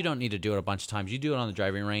 mean, you don't need to do it a bunch of times. You do it on the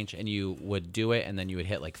driving range, and you would do it, and then you would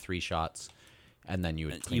hit like 3 shots, and then you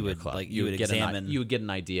would clean You your would, club. like, you would get examine- you would get an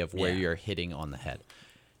idea of where Yeah. you're hitting on the head.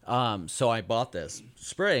 So I bought this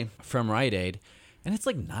spray from Rite Aid, And it's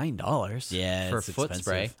like $9 Yeah, for it's foot expensive.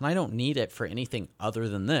 spray. And I don't need it for anything other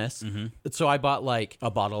than this. So I bought like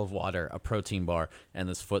a bottle of water, a protein bar, and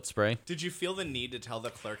this foot spray. Did you feel the need to tell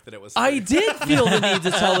the clerk that it was I free? did feel the need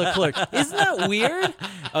to tell the clerk. Isn't that weird?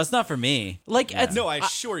 Oh, it's not for me. Like, it's, No, I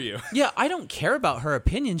assure you. yeah, I don't care about her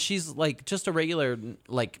opinion. She's like just a regular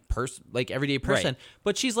like person, like everyday person. Right.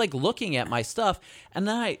 But she's like looking at my stuff, and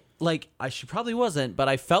then she probably wasn't, but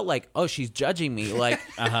I felt like, oh, she's judging me. Like,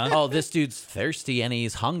 oh, this dude's thirsty and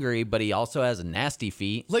he's hungry, but he also has nasty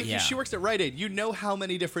feet. Like, Yeah. she works at Rite Aid. You know how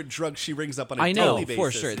many different drugs she rings up on a I know, daily basis.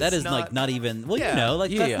 For sure. That It's is like not even. Well, Yeah. you know,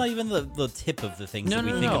 like Yeah, that's yeah. not even the tip of the things that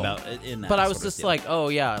we think about in that. But I was sort of just deal. like, oh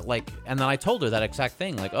yeah, like, and then I told her that exact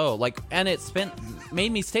thing, like, oh, like, and it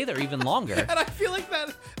made me stay there even longer. And I feel like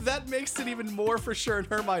that makes it even more for sure in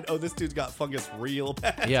her mind. Oh, this dude's got fungus real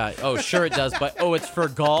bad. Yeah. Oh, sure it does. But oh, it's for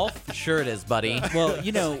golf. Sure it is, buddy. well,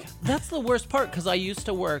 you know, That's the worst part because I used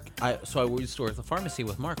to work. I used to work at the pharmacy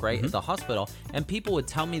with Mark, right, at the hospital, and people would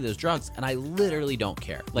tell me those drugs, and I literally don't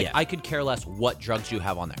care. Like Yeah. I could care less what drugs you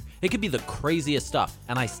have on there. It could be the craziest stuff,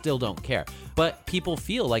 and I still don't care. But people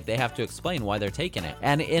feel like they have to explain why they're taking it,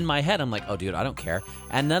 and in my head, I'm like, oh, dude, I don't care.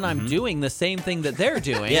 And then I'm doing the same thing that they're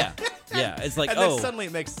doing. yeah, yeah. It's like, And oh, then suddenly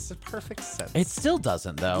it makes perfect sense. It still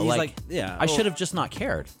doesn't though. He's Like, like, yeah, I well- should have just not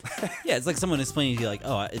cared. yeah. It's like someone explaining to you, like,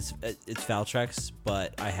 oh, it's Valtrex,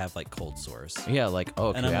 but I have like cold sores. Yeah, like, oh,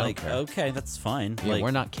 okay, And I'm I don't like, care. okay, that's fine. Yeah, like,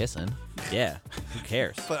 we're not kissing Yeah, who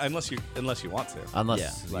cares? But unless you want to. unless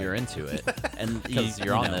Yeah, like- you're into it And because you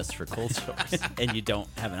you're on know, this for cold sores. and you don't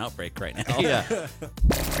have an outbreak right now. Yeah.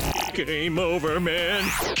 Game over, man.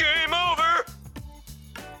 Game over.